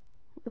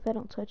 If I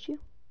don't touch you?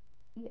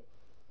 Yeah.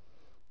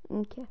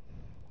 Okay.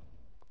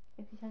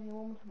 If you touch me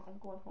one more time, I'm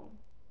going home.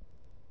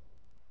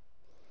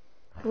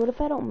 What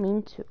if I don't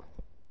mean to?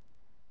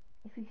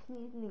 If you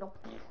sneeze and you go,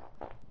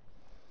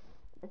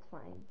 it's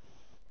fine.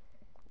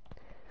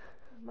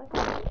 My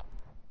God.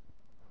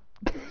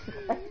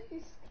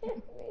 You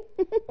scared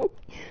me.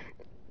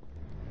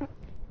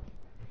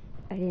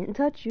 I didn't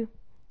touch you.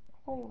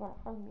 Oh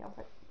my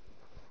God,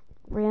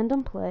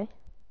 Random play.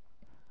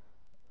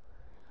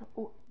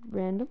 Oh,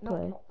 Random no,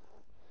 play. no.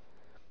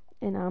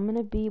 And I'm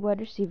gonna be wide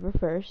receiver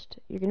first.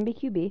 You're gonna be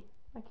QB.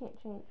 I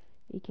can't change.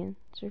 You can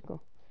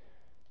circle.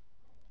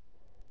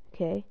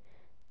 Okay.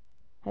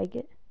 I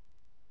get.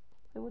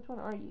 Wait, which one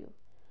are you?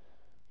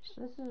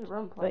 This is a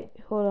run play.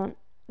 Wait, hold on.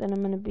 Then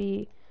I'm gonna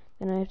be.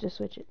 Then I have to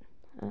switch it.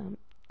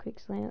 Quick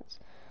slants.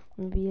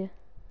 I'm gonna be a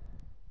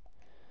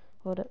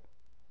Hold up.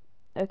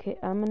 Okay,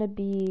 I'm gonna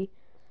be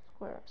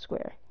Square.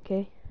 square.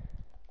 Okay.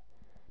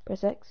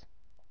 Press X.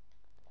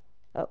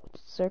 Oh,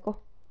 circle.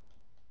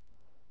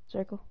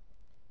 Circle.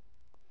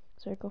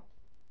 Circle.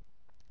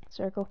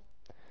 Circle.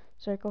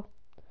 Circle.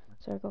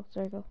 Circle.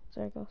 Circle.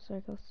 Circle.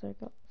 Circle.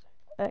 Circle.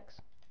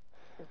 X.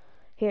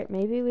 Here,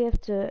 maybe we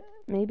have to.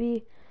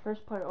 Maybe.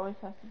 First part always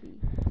has to be.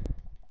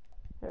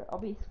 Here, I'll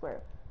be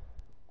square.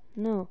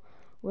 No,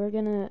 we're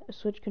gonna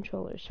switch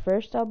controllers.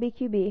 First, I'll be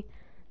QB.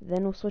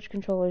 Then we'll switch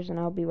controllers, and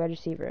I'll be wide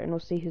receiver, and we'll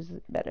see who's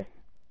better.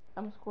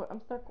 I'm square.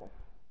 I'm circle.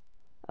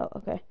 Oh,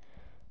 okay.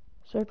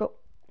 Circle.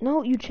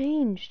 No, you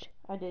changed.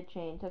 I did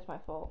change. That's my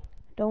fault.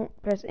 Don't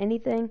press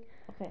anything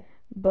Okay.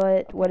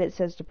 but what it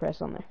says to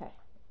press on there. Okay.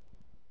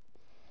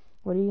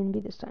 What are you gonna be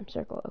this time?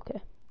 Circle.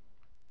 Okay.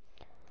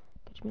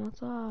 Catch me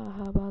outside.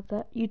 How about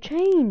that? You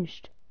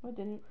changed. No, I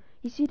didn't.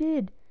 Yes, you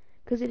did.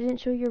 Because it didn't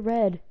show your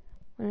red.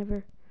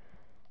 Whenever.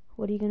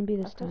 What are you gonna be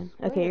this I time?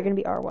 pressed Okay, you're square. gonna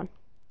be R1.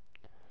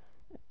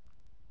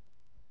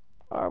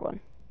 R1.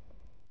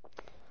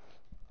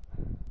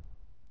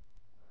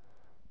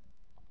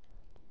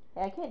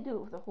 Hey, I can't do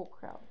it with the whole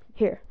crowd.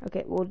 Here.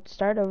 Okay, we'll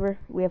start over.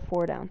 We have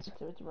 4 downs.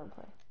 So it's a run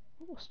play.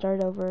 We'll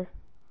start over.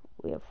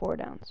 We have 4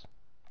 downs.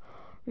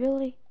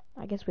 Really?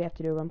 I guess we have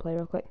to do a run play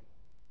real quick.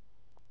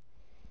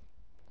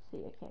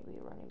 See, I can't be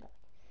a running back.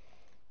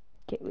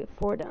 Okay, we have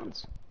 4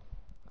 downs.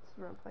 It's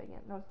a run play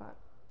again. No, it's not.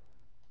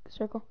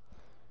 Circle?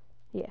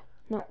 Yeah.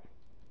 No.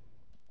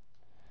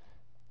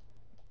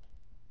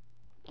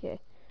 Okay.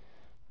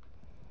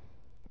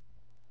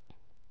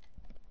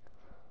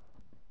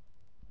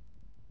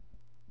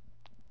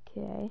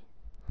 Okay.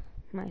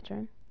 My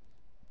turn.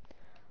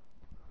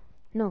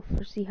 No,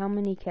 for see how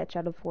many catch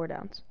out of 4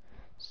 downs.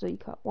 So you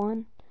caught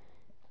 1.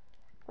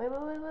 Wait. I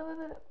wasn't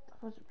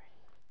ready.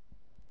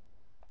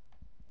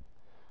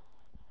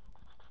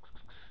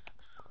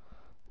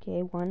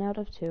 Okay, 1 out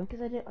of 2.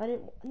 Because I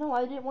didn't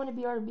want to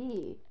be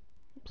RB.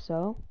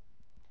 So,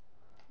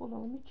 Hold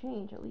on, let me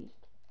change at least.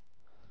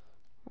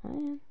 I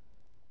am.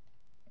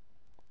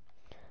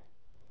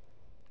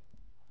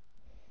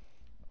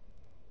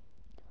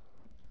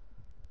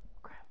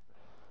 Crap.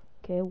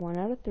 Okay, 1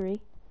 out of 3.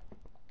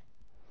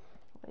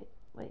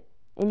 Wait.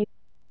 And you.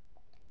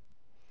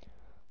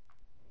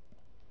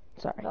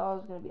 Sorry. No, I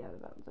was gonna be out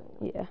of bounds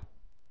anyway. Yeah.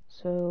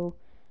 So,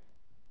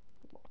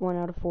 1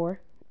 out of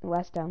 4.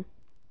 Last down.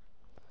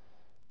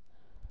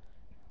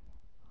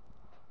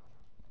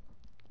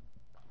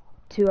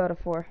 Two out of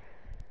 4.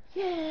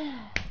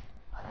 Yeah.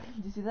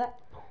 Did you see that?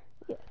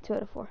 Yeah, 2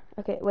 out of 4.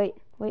 Okay, wait,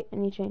 I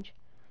need to change.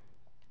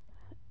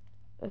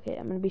 Okay,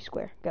 I'm gonna be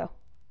square. Go.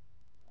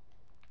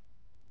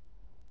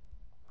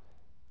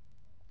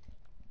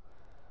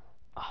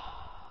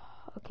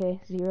 Okay,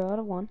 0 out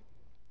of 1.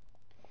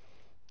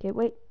 Okay,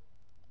 wait.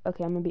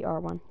 Okay, I'm gonna be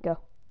R1. Go.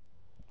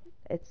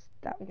 It's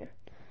that one. Okay.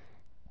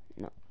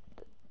 No.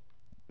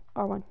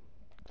 R1.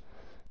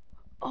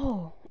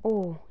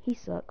 Oh, he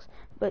sucks.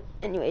 But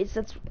anyways,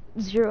 that's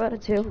 0 out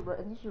of 2.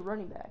 That's your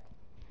running back.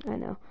 I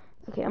know.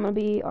 Okay, I'm gonna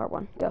be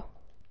R1. Go.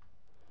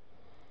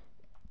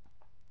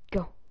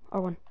 Go.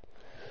 R1.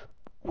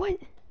 What?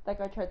 That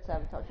guy tried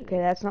sabotaging Okay,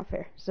 me. that's not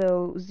fair.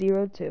 So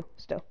 0-2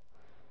 still.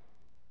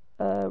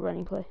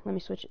 Running play. Let me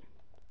switch it.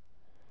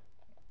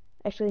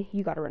 Actually,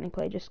 you got a running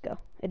play. Just go.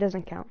 It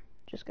doesn't count.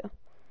 Just go.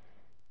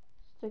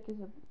 Stick is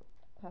a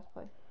pass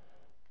play.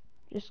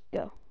 Just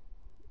go.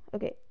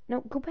 Okay.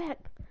 No, go back.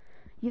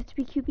 You have to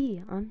be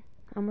QB. I'm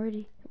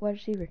already wide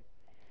receiver.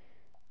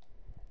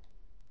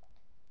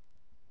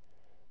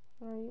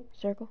 Where are you?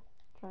 Circle.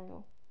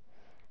 Triangle.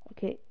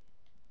 Okay.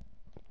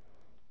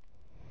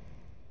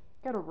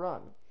 Gotta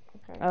run.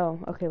 Okay. Oh,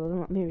 okay. Well, then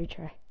let me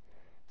retry.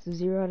 So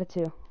 0 out of 2.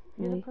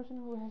 You're Maybe. the person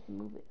who has to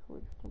move it.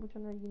 Which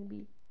one are you gonna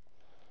be?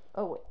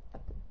 Oh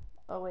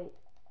wait.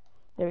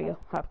 There we go.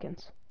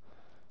 Hopkins.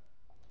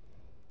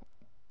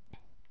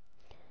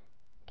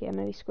 Okay, I'm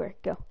gonna be square.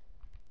 Go.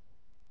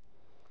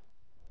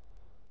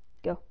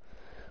 Go.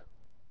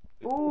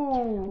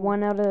 Ooh.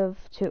 1 out of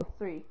 2.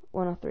 3.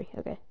 1 out of 3.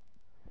 Okay.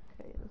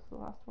 Okay, this is the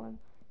last one.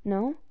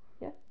 No?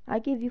 Yeah. I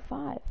gave you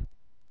 5.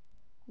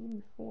 You gave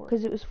me 4.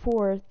 Because it was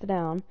 4th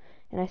down,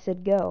 and I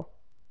said go.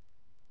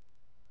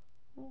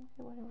 Okay,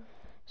 whatever.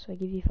 So I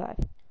give you 5.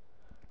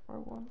 Or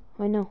 1.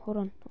 Wait, no, hold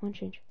on. I want to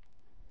change.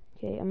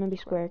 Okay, I'm gonna be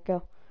square.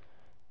 Go.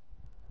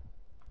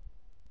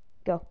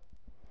 Go.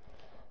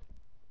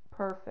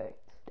 Perfect.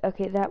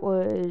 Okay, that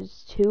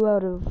was 2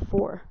 out of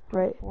 4,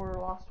 right? 4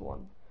 lost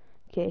 1.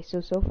 Okay,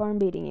 so far I'm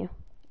beating you.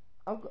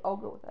 I'll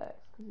go with X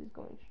because he's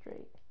going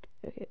straight.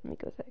 Okay, let me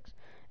go with X.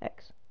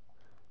 X.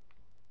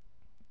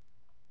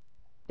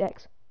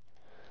 X.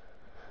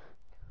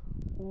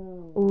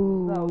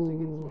 Ooh. That was a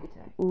good sneak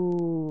attack.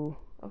 Ooh.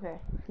 Okay.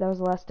 That was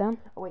the last down?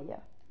 Oh wait, yeah.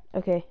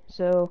 Okay,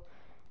 so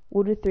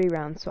we'll do 3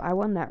 rounds. So I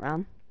won that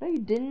round. No, you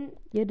didn't.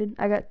 Yeah, did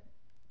I got?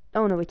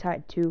 Oh no, we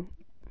tied 2.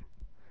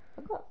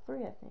 I got 3,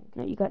 I think.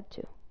 No, you got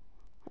 2.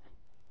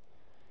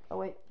 Oh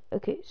wait.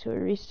 Okay, so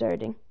we're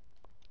restarting.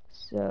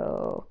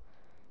 So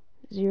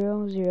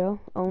 0, 0,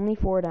 only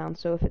 4 down.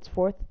 So if it's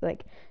 4th,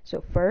 like,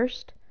 so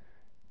 1st,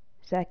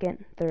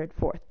 2nd, 3rd,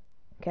 4th.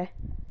 Okay.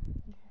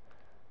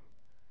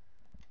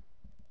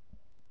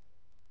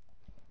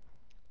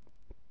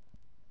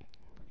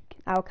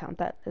 I'll count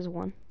that as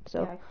 1.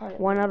 So Yeah, I caught it.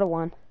 1 out of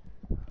 1.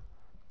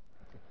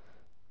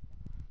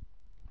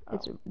 Oh.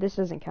 This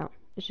doesn't count.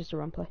 It's just a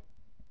run play.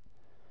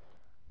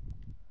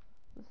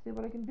 Let's see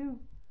what I can do.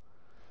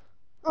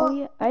 Oh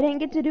yeah, I didn't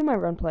get to do my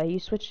run play. You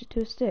switched it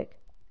to a stick.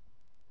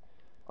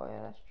 Oh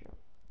yeah, that's true.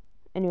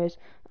 Anyways,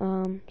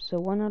 so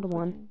 1 out of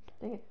 1.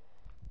 Dang it.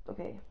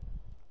 Okay.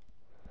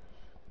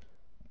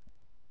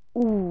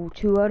 Ooh,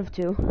 2 out of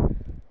 2.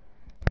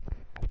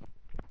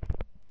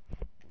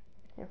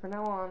 Okay, from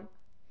now on,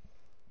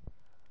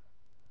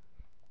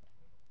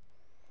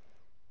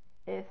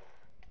 if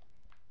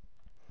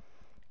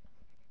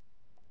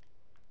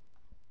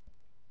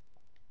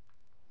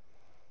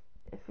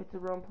it's a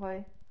run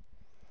play,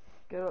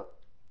 go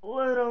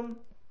let him.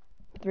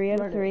 3 out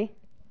of Run 3.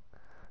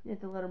 You have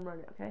to let him run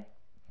it, okay?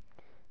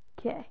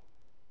 Okay,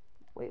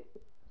 Wait,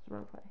 it's a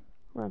run play.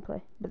 run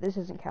play. But this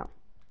doesn't count.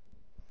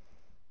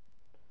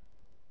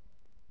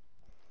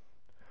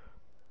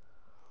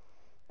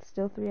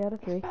 Still 3 out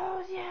of 3.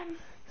 Expose him.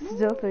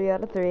 Still 3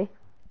 out of 3.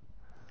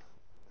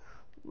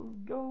 Let's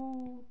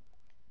go.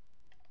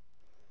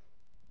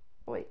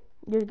 Wait.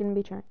 You're gonna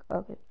be trying.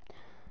 Okay.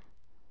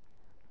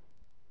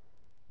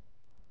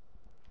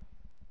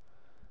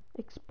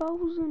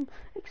 Expose him.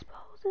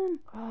 Expose him.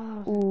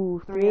 Oh,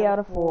 Ooh, 3 out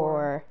of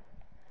 4.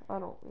 I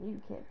don't.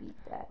 You can't beat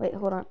that. Wait,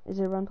 hold on. Is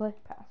it a run play?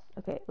 Pass.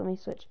 Okay, let me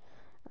switch.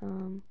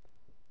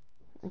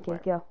 Okay,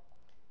 Square. go.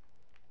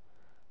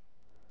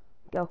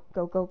 Go,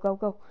 go, go, go,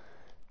 go.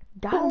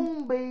 Got him.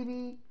 Boom,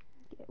 baby.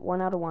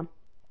 1 out of 1.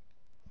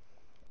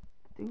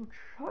 Dude,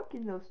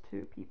 chucking those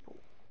two people.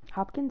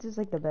 Hopkins is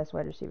like the best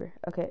wide receiver.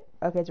 Okay,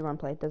 it's a run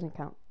play. It doesn't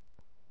count.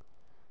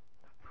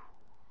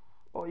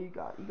 Oh, you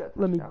got.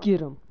 Let me touchdown.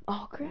 get him.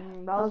 Oh crap!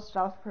 That was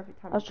perfect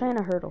time. I was trying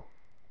to hurdle.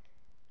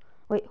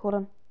 Wait, hold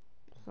on.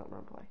 It's not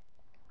run play.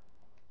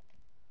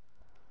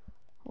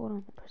 Hold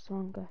on. I pressed the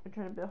wrong guy. You're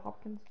trying to Bill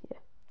Hopkins.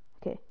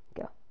 Okay,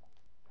 go.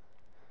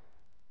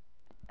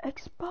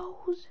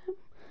 Expose him.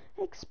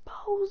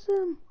 Expose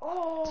him.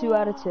 Oh. 2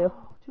 out of 2.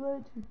 2 out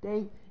of 2.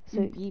 Dang.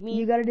 So You beat me.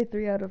 You gotta do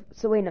 3 out of.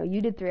 So wait, no,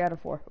 you did 3 out of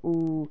 4.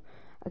 Ooh.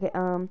 Okay.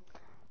 Let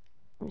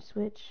me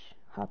switch.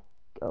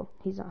 Oh,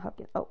 he's not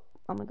Hopkins. Oh,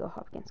 I'm gonna go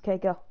Hopkins. Okay,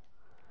 go.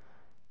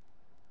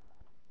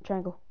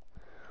 Triangle.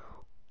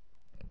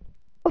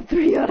 Oh,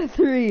 3 out of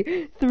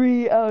 3.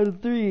 3 out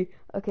of 3.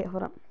 Okay,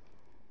 hold on.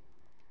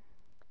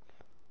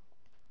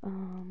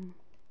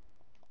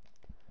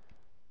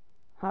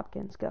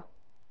 Hopkins, go.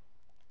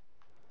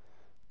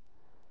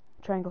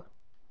 Triangle.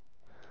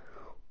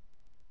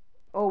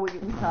 Oh, we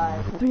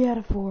tied. 3 out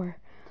of 4.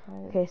 Tied.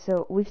 Okay,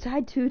 so we've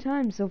tied 2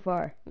 times so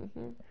far.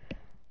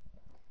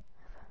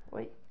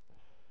 Wait.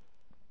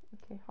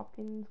 Okay,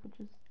 Hopkins, which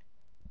is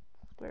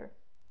square.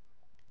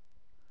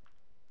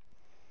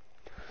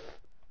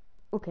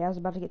 Okay, I was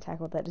about to get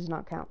tackled. That does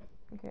not count.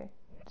 Okay.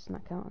 Does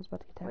not count. I was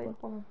about to get Wait,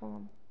 tackled. hold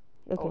on.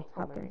 Okay, Oh, it's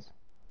Hail Mary. Hopkins.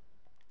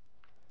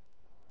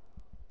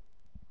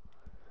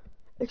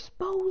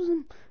 Expose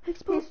him! He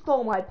Expose.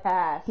 stole my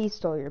pass. He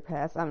stole your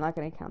pass. I'm not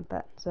gonna count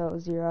that. So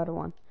 0 out of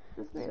 1.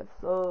 This man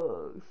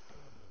sucks.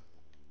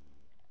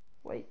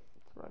 Wait,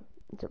 let's run.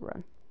 It's a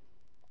run.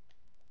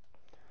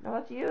 No,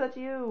 that's you. That's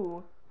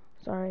you.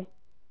 Sorry.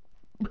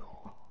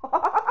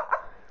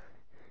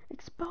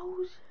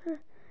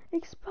 Exposure.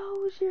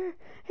 Exposure.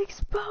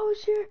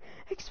 Exposure.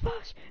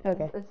 Exposure.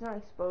 Okay. It's not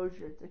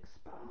exposure. It's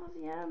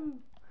exposium.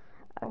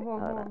 Okay,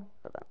 Hold on.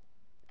 hold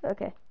on.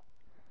 Okay.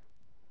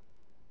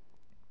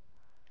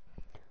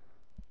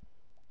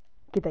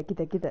 Get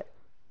that.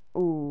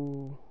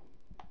 Ooh.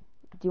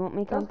 Do you want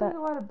me to count That's that?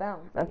 a lot of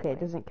bounds. Okay, anyway. it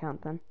doesn't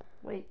count then.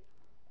 Wait.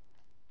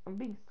 I'm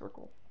being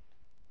circle.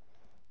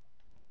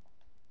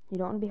 You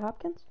don't want to be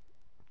Hopkins?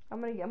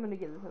 I'm gonna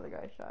give this other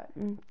guy a shot.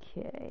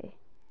 Okay.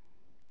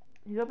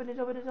 He's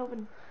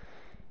open.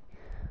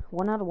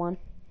 1 out of 1.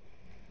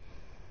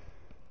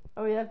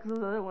 Oh yeah, because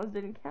those other ones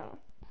didn't count.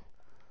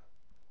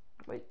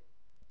 Wait.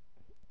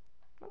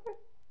 Okay.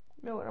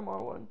 No, I'm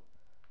on 1.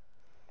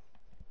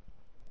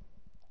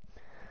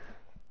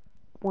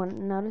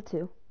 1 out of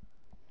 2.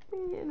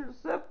 Being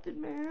intercepted,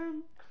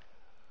 man.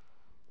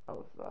 Oh,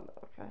 it's not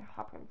okay.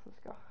 Hopkins, let's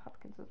go.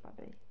 Hopkins is my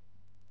baby.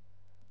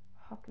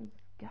 Hopkins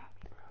got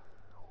me,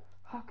 bro.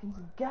 Hopkins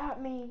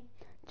got me.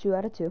 2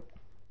 out of 2.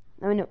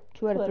 I mean, no,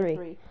 2 out of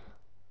 3.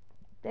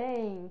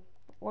 Dang.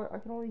 Or I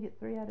can only get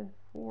 3 out of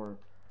 4.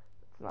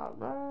 Let's not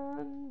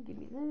run. Give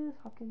me this,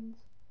 Hopkins.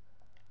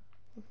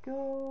 Let's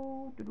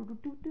go.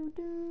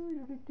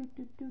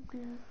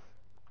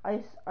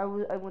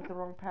 I went the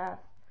wrong path.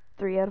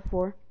 3 out of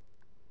 4.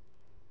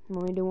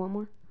 Want me to do one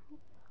more?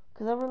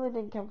 Because I really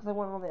didn't count because I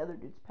went on the other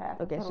dude's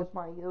path. Okay, I thought so- it was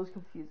mine. It was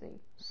confusing.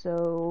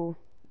 So,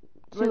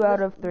 2 Let's-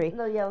 out of 3.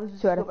 No, yeah, let's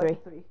just 2 out go of back 3.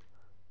 to 3.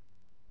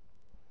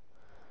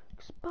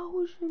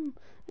 Expose him!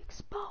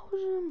 Expose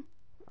him!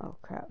 Oh,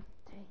 crap.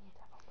 Dang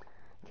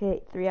it.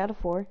 Okay, 3 out of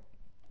 4.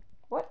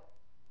 What?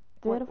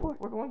 3 out of 4.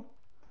 We're going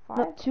 5?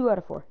 No, 2 out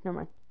of 4. Never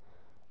mind.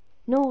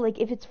 No, like,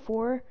 if it's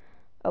 4,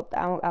 Oh,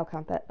 I'll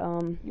count that.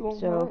 You won't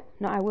so count it?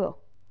 no, I will.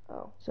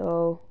 Oh.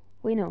 So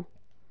wait, no.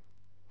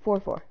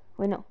 4-4.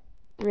 Wait, no.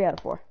 3 out of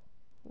 4.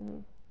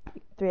 Mhm.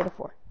 3 out of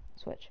 4.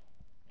 Switch.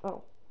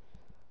 Oh.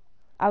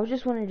 I was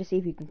just wanting to see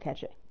if you can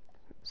catch it.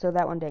 So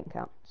that one didn't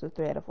count. So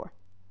 3 out of 4.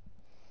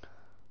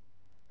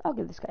 I'll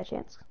give this guy a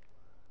chance.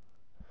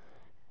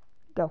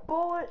 Go.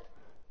 Bullet.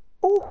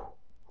 Ooh.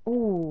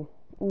 Ooh.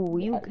 Ooh. Will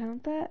you Yeah.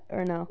 count that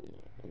or no?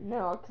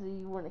 No, because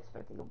you weren't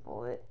expecting a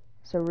bullet.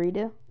 So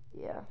redo.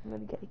 Yeah. I'm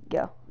gonna Okay.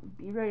 Go.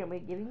 be ready. I'm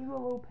giving you a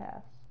low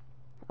pass.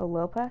 A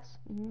low pass.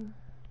 Mhm.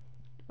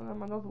 That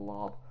was a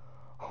lob.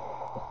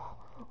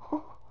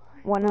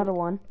 1 out of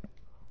 1.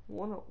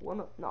 One.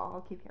 No,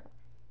 I'll keep counting.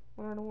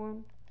 1 out of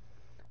 1.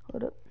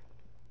 Hold up.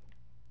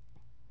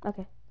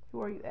 Okay.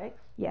 Who are you, X?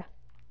 Yeah.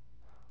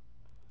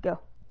 Go.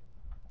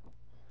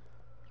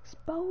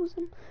 Expose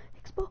him.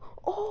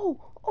 Oh!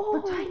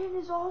 Oh! The tight end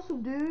is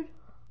awesome, dude.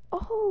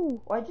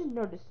 Oh! Well, I just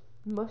noticed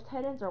most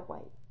tight ends are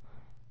white.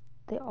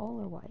 They all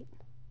are white.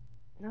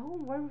 No,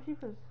 wide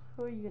receivers.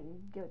 Who are you gonna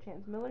give a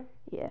chance? Miller?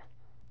 Yeah.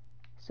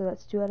 So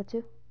that's 2 out of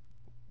 2.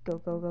 Go,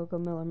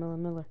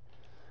 Miller.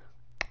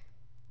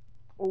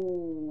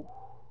 Oh.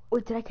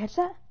 Wait, did I catch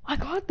that? I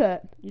caught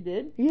that. You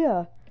did?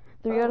 Yeah.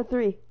 3 out of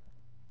 3.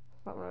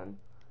 Not run.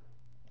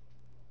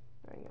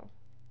 There you go.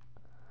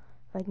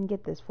 If I can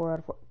get this, 4 out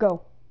of 4.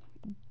 Go.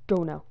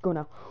 Go now.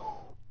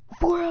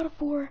 4 out of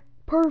 4.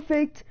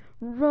 Perfect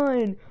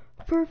run.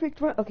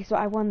 Okay, so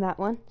I won that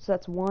one. So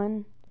that's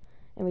 1.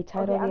 And we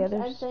tied all the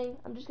others.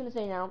 I'm just gonna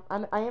say now,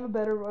 I am a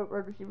better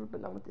wide receiver,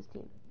 but not with this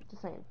team.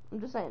 Just saying. I'm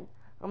just saying.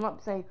 I'm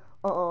not saying,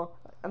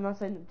 I'm not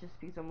saying it just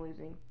because I'm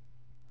losing.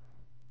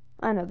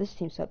 I know, this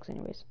team sucks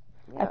anyways.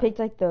 Yeah. I picked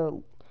like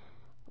the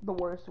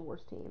worst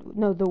team.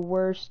 No, the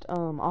worst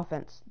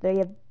offense.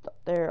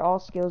 Their all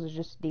skills is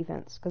just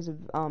defense because of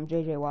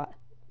JJ Watt.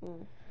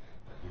 Mm.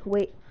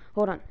 Wait,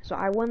 hold on. So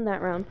I won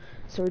that round.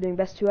 So we're doing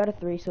best 2 out of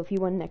 3. So if you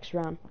win next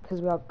round,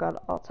 because we all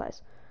got all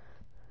ties.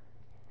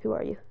 Who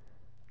are you?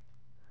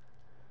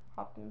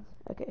 Hopkins.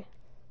 Okay.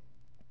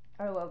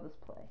 I love this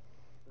play.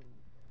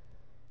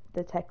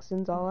 The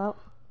Texans all out.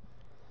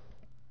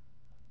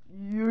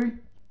 Yeet.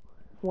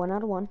 1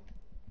 out of 1.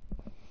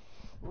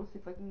 We'll see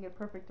if I can get a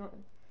perfect run.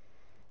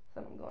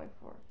 That's what I'm going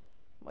for.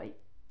 Wait.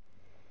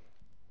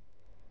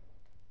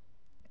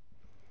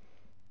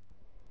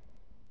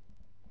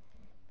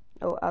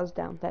 Oh, I was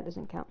down. That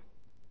doesn't count.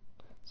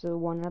 So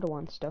 1 out of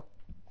 1 still.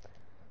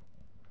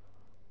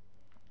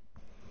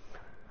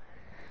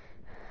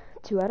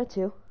 2 out of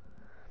 2.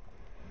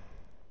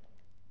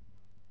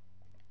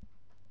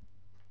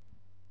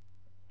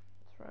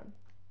 Let's run.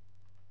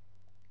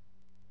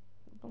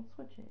 Don't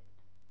switch it.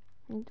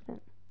 I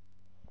didn't.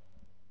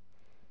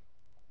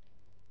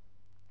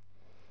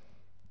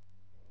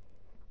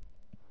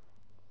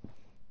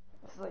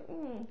 It's like,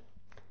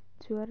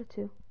 2 out of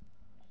 2.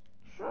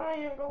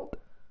 triangle.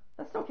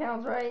 That still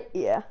counts, right?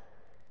 Yeah.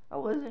 I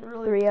wasn't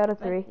really 3 out of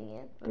 3. expecting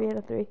it, but- 3 out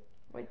of 3.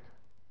 Wait.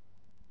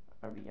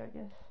 RB, I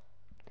guess.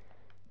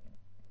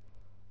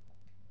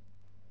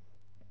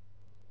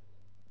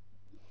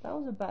 That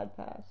was a bad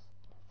pass.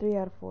 3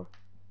 out of 4.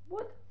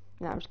 What?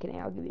 No, I'm just kidding.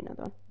 I'll give you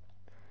another one.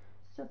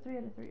 Still 3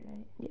 out of 3,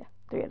 right? Yeah,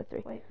 3 out of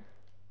 3. Wait.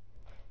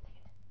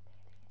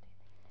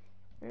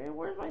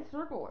 Where's my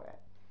circle at?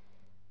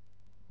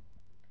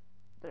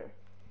 There.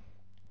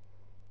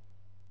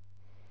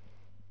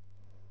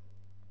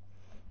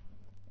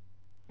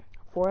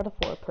 Four out of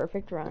 4.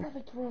 Perfect run.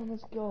 Perfect run,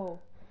 let's go.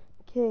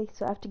 Okay,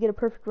 so I have to get a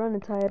perfect run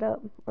and tie it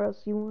up, or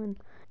else you win.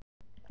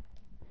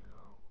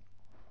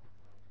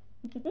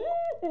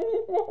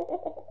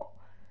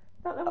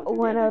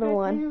 One out of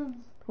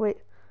 1. Wait.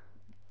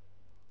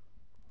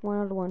 1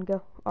 out of 1.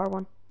 Go.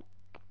 R1.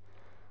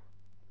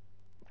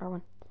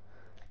 R1.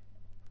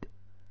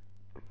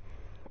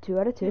 2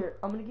 out of 2. Here,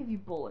 I'm gonna give you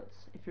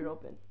bullets if you're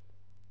open.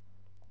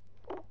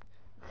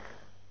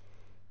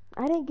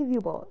 I didn't give you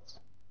bullets.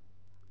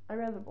 I'd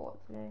rather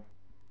bullets, okay?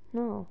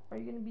 No. Are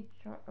you gonna be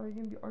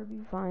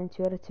RB? Fine.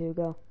 2 out of 2.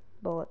 Go.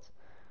 Bullets.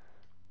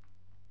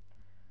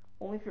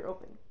 Only if you're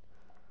open.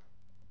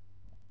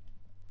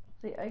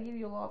 See, I give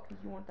you a lot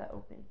because you want that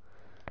open.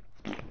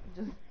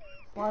 Just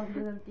slide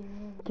into them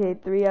things. Okay,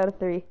 3 out of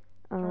 3.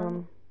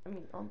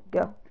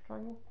 Go.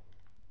 Triangle.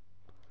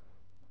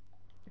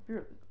 If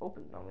you're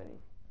open, not many.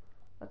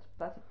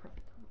 That's a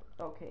perfect.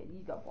 Okay, you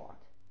got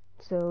blocked.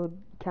 So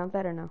count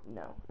that or no?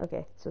 No.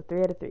 Okay, so 3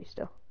 out of 3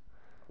 still.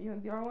 You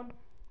in the R1?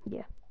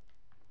 Yeah.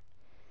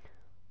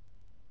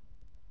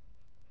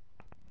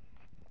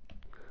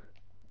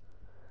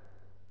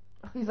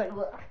 He's like,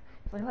 look.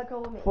 He's like, let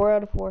go of me. 4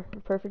 out of 4.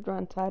 Perfect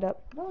run, tied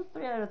up. That was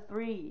 3 out of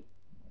 3.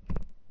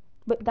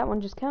 But that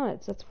one just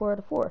counted, so that's 4 out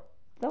of 4.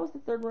 That was the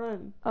third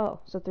run. Oh,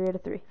 so 3 out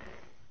of 3.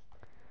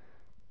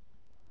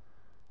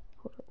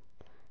 Hold up.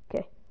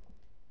 Okay.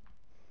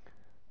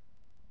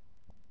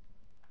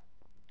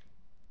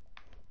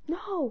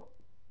 No!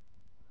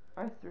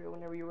 I threw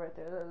whenever you were right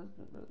there. That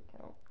doesn't really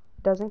count.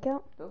 Doesn't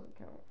count? Doesn't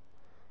count.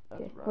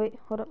 That's Okay, run. wait,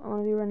 hold up. I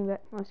want to be running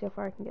back. I want to see how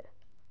far I can get.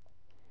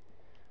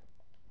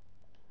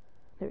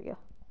 There we go.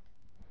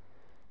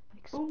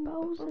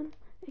 Expose him.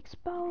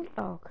 Expose.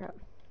 Oh crap.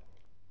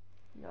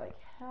 You're like,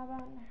 how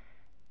about?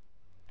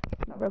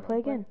 No, Bro, play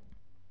again.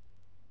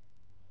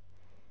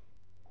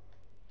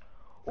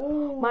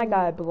 Oh My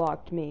guy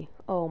blocked me.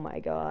 Oh my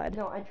god.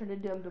 No, I tried to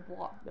do him to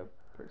block the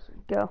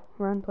person. Go.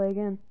 Run, play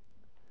again.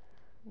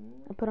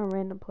 I put on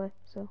random play,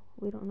 so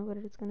we don't know what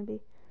it's gonna be.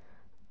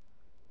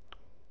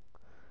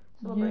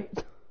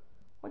 Celebrate.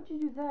 Why'd you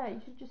do that?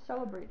 You should just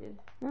celebrated.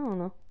 I don't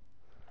know.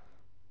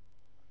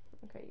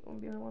 Okay, you want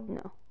to be on one?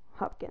 No.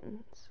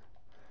 Hopkins.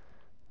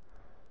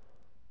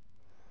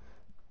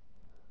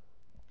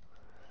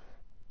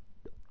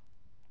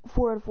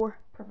 Four out of 4.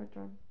 Perfect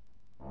run.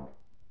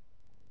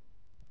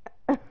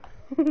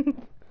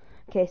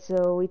 Okay,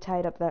 so we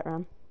tied up that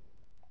round.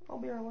 I'll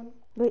be on one.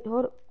 Wait,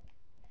 hold up.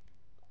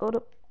 Hold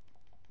up.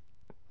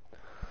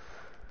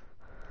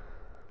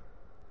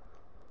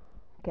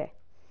 Okay.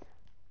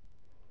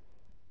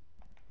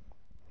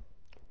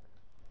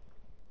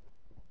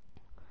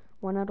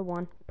 One out of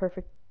 1.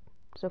 Perfect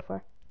so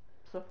far.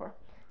 So far.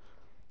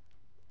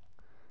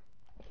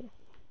 Okay.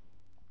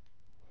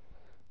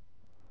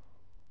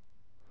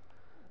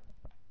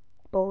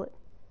 Bullet.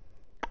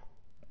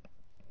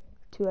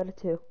 2 out of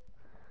 2.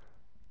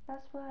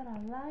 That's what I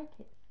like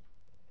it.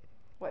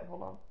 Wait,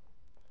 hold on.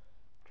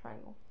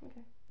 Triangle.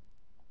 Okay.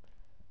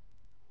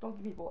 Don't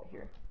give me a bullet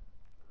here.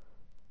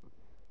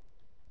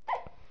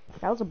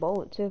 That was a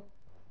bullet too.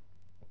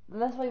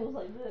 That's why it was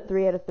like this.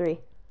 3 out of 3.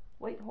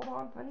 Wait, hold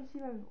on. I need to see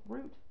my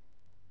root.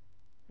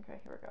 Okay,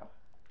 here we go.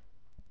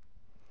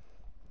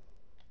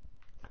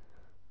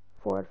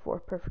 4 out of 4.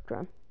 Perfect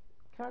run.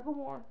 Can I go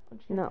more?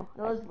 No.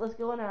 Let's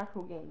go in an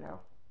actual game now.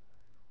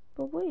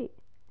 But wait.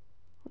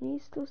 We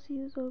still see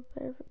who's a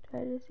perfect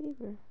wide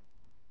receiver.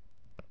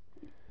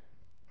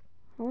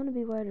 I want to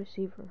be wide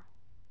receiver.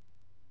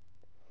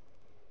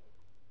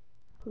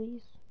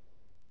 Please.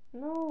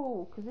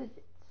 No, because it's...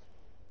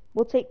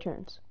 We'll take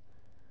turns.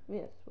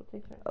 Yes, we'll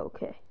take turns.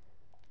 Okay.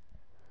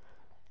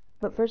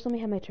 But first let me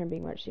have my turn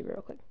being wide receiver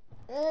real quick.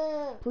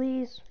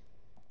 Please.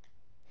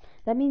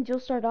 That means you'll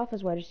start off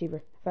as wide receiver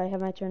if I have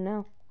my turn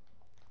now.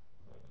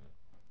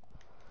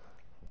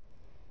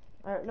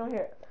 Alright, no,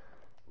 here.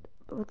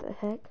 What the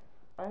heck?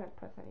 I didn't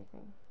press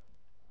anything.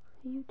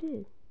 You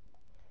did.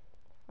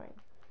 Fine.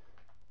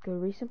 Go to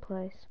recent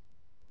plays.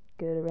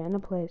 Go to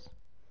random plays.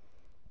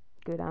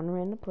 Go down to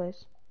random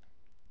plays.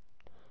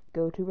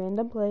 Go to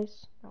random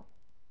plays. No.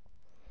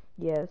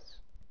 Yes.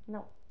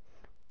 No.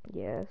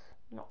 Yes.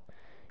 No.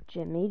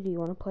 Jimmy, do you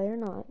want to play or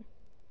not?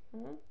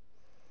 Mm-hmm.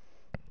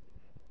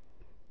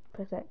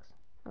 Press X.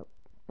 Oh,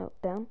 no,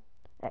 down.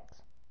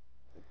 X.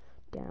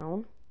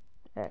 Down.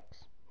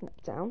 X. No,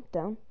 down.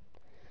 Down.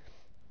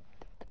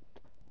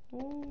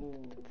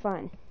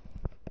 Fine.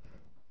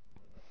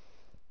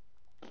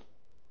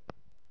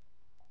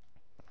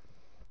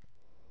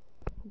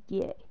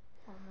 Yay.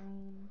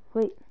 Fine.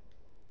 Wait.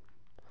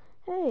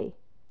 Hey.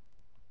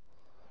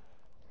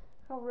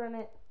 I'll run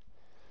it.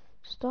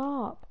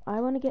 Stop. I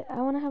want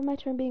to have my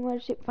turn being wide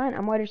receiver. Fine,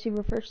 I'm wide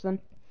receiver first then.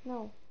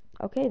 No.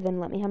 Okay, then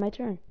let me have my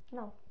turn.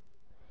 No.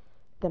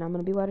 Then I'm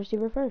going to be wide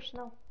receiver first.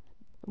 No.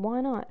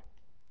 Why not?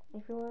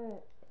 If you're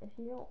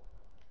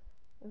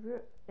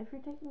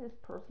taking this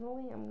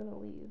personally, I'm gonna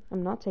leave.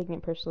 I'm not taking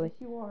it personally.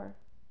 Yes, you are.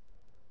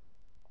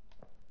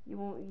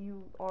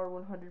 You are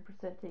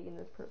 100% taking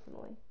this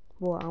personally.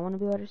 Well, I want to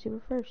be wide receiver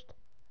first.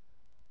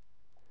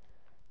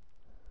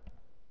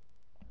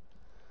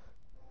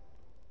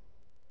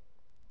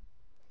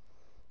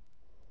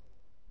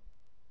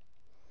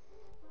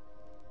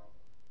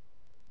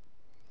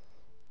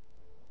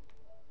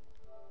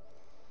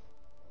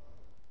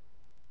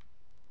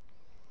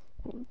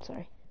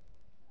 Sorry.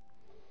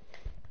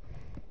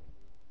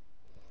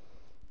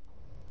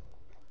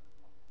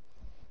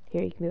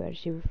 Here, you can be wide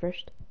receiver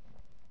first.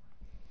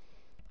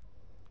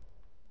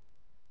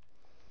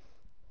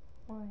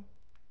 Why?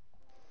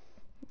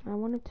 I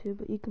wanted to,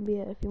 but you can be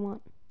it if you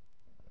want.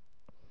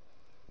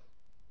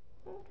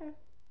 Okay.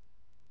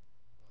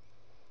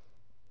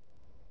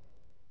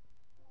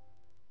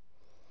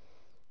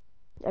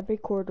 Every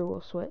quarter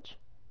we'll switch.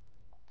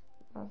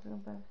 I was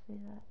about to say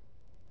that.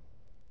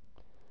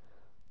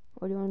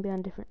 Or do you want to be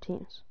on different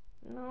teams?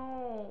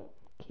 No.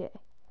 Okay.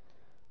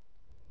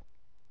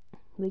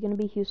 We're going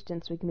to be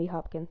Houston, so we can be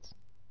Hopkins.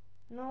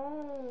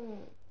 No.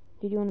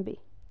 Who do you want to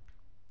be?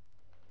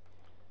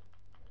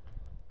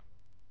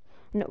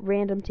 No,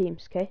 random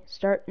teams, okay?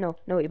 No,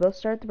 we both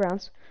start at the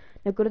Browns.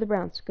 No, go to the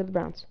Browns. Go to the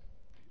Browns.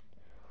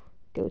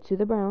 Go to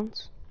the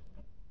Browns.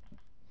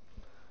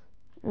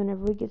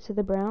 Whenever we get to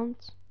the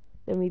Browns,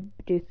 then we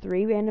do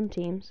 3 random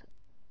teams,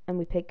 and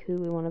we pick who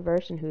we want to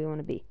verse and who we want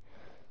to be.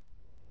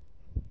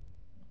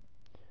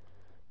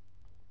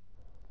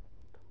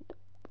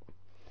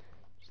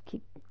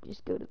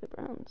 Just go to the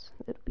Browns.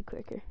 It'll be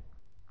quicker.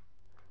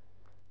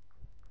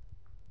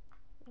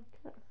 I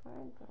can't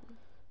find them.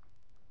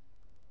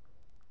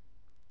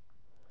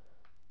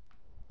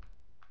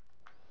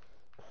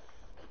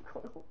 Keep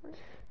going over.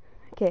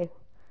 Okay.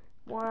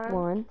 1,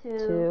 1,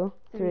 2,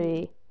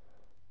 3.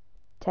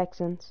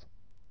 Texans.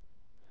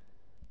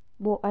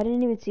 Well, I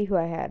didn't even see who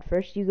I had.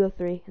 First you go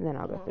 3, and then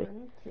I'll go 3.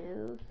 1,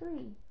 2, 3.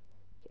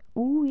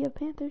 Ooh, you have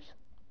Panthers.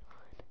 1,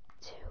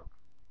 2,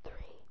 3.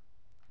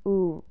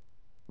 Ooh,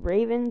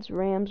 Ravens,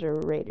 Rams, or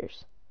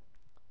Raiders?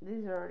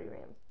 These are already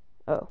Rams.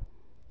 Oh.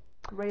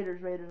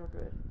 Raiders are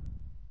good.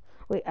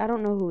 Wait, I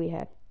don't know who we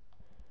had.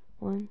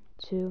 1,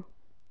 2,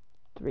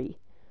 3.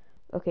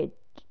 Okay,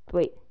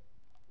 wait.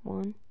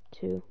 1,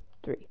 2,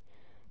 3.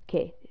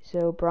 Okay,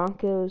 so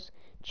Broncos,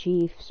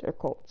 Chiefs, or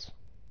Colts?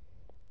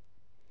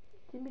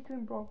 It's in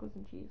between Broncos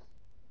and Chiefs.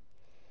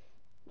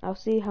 I'll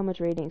see how much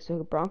rating.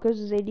 So Broncos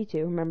is 82,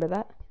 remember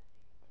that?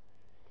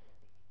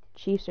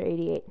 Chiefs are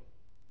 88.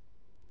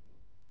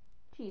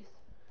 Chiefs.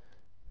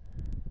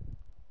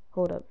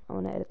 Hold up, I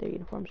want to edit their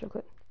uniforms real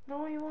quick.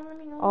 No, you won't let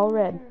me go. All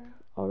red. There.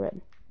 All red.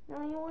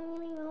 No, you won't let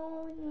me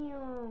go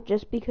here.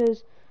 Just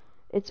because,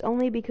 it's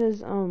only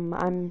because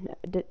I'm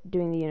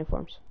doing the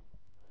uniforms.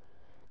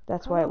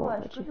 That's why it won't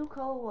let Go you. do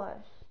color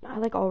wash. I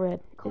like all red.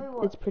 Color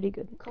wash. It's pretty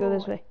good. Color Go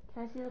this wash. way.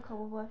 Can I see the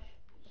color wash?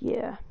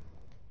 Yeah,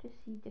 Just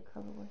see the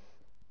color wash.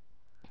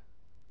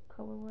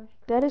 Color wash.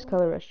 that is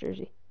color rush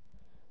jersey.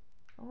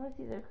 I want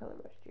to see their color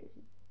rush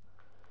jersey.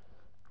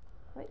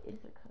 What is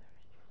their color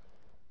rush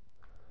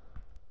jersey?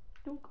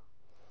 Dunk.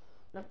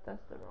 Nope,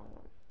 that's the wrong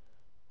one.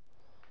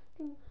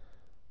 Ding.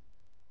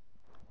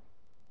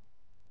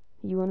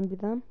 You want to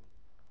be them?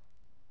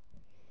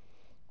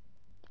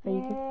 Are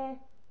you good? Yeah.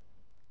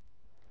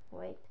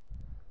 Wait.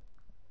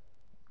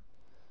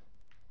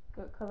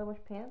 Go color wash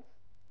pants.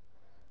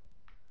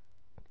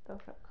 Those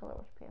are color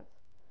wash pants.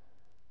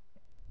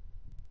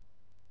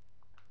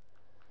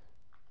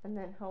 And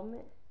then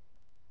helmet.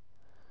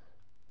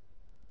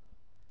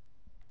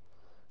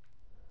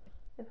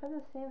 They've had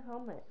the same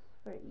helmet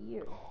for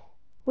years.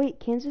 Wait,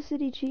 Kansas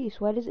City Chiefs.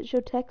 Why does it show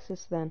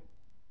Texas then?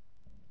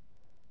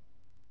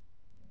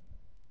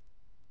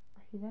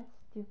 Are you that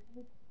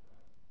stupid?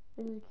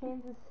 This is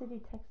Kansas City,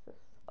 Texas,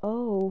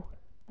 Oh,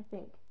 I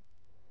think.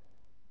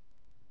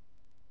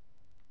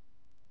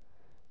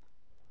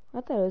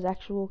 I thought it was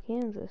actual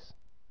Kansas.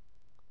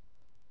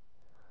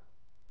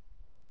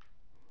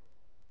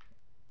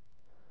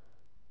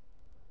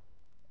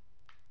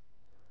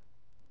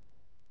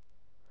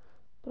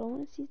 But I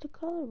want to see the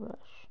color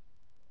rush.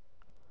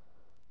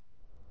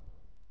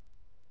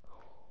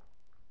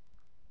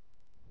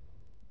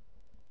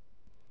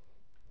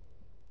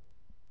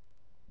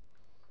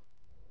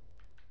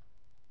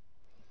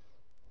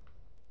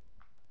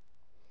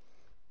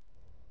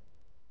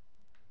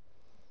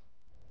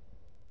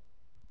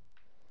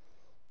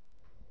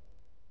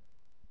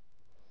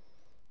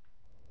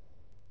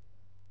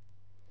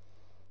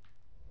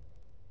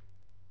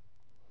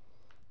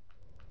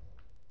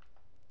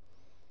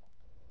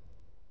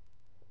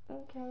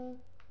 Okay.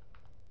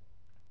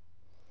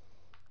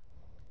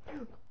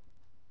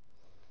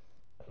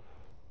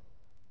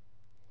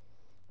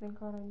 Thank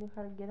God I knew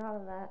how to get out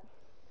of that.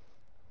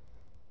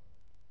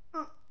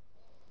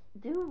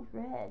 Do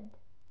red.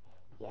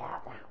 Yeah,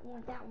 that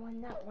one.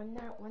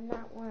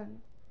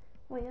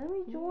 Wait, let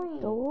me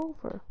join. Go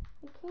over.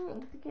 I can't. You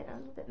have to get out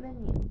of that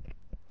menu.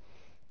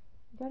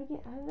 You gotta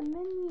get out of the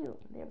menu.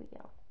 There we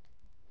go.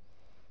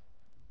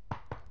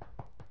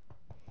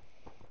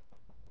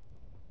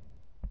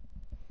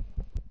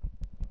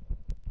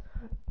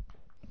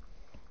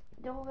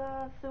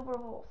 Yoga, Super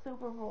Bowl.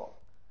 Super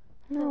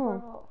No,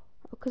 Bowl.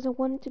 because I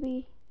want it to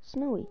be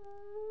snowy.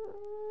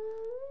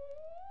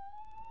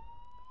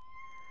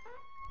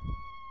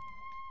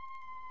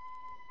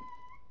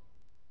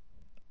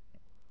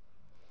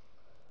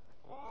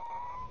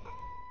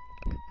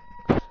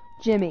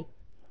 Jimmy.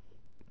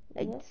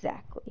 Yes?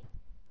 Exactly.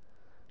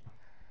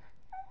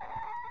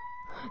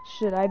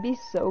 Should I be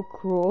so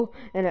cruel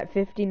and at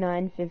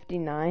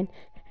 59:59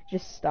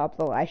 just stop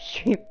the live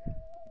stream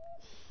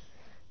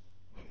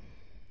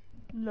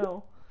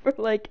No. for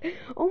like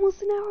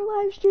almost an hour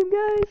live stream,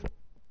 guys?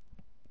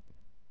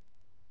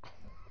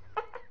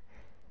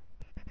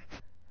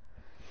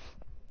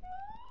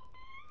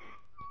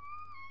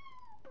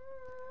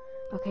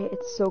 Okay,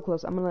 it's so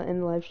close. I'm gonna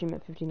end the live stream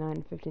at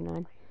 59:59.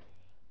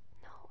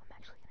 No, I'm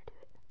actually gonna do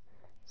it.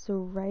 So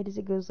right as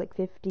it goes like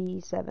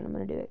 57, I'm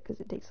gonna do it because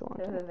it takes a long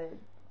time.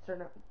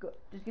 Start up. Go.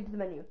 Just get to the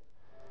menu.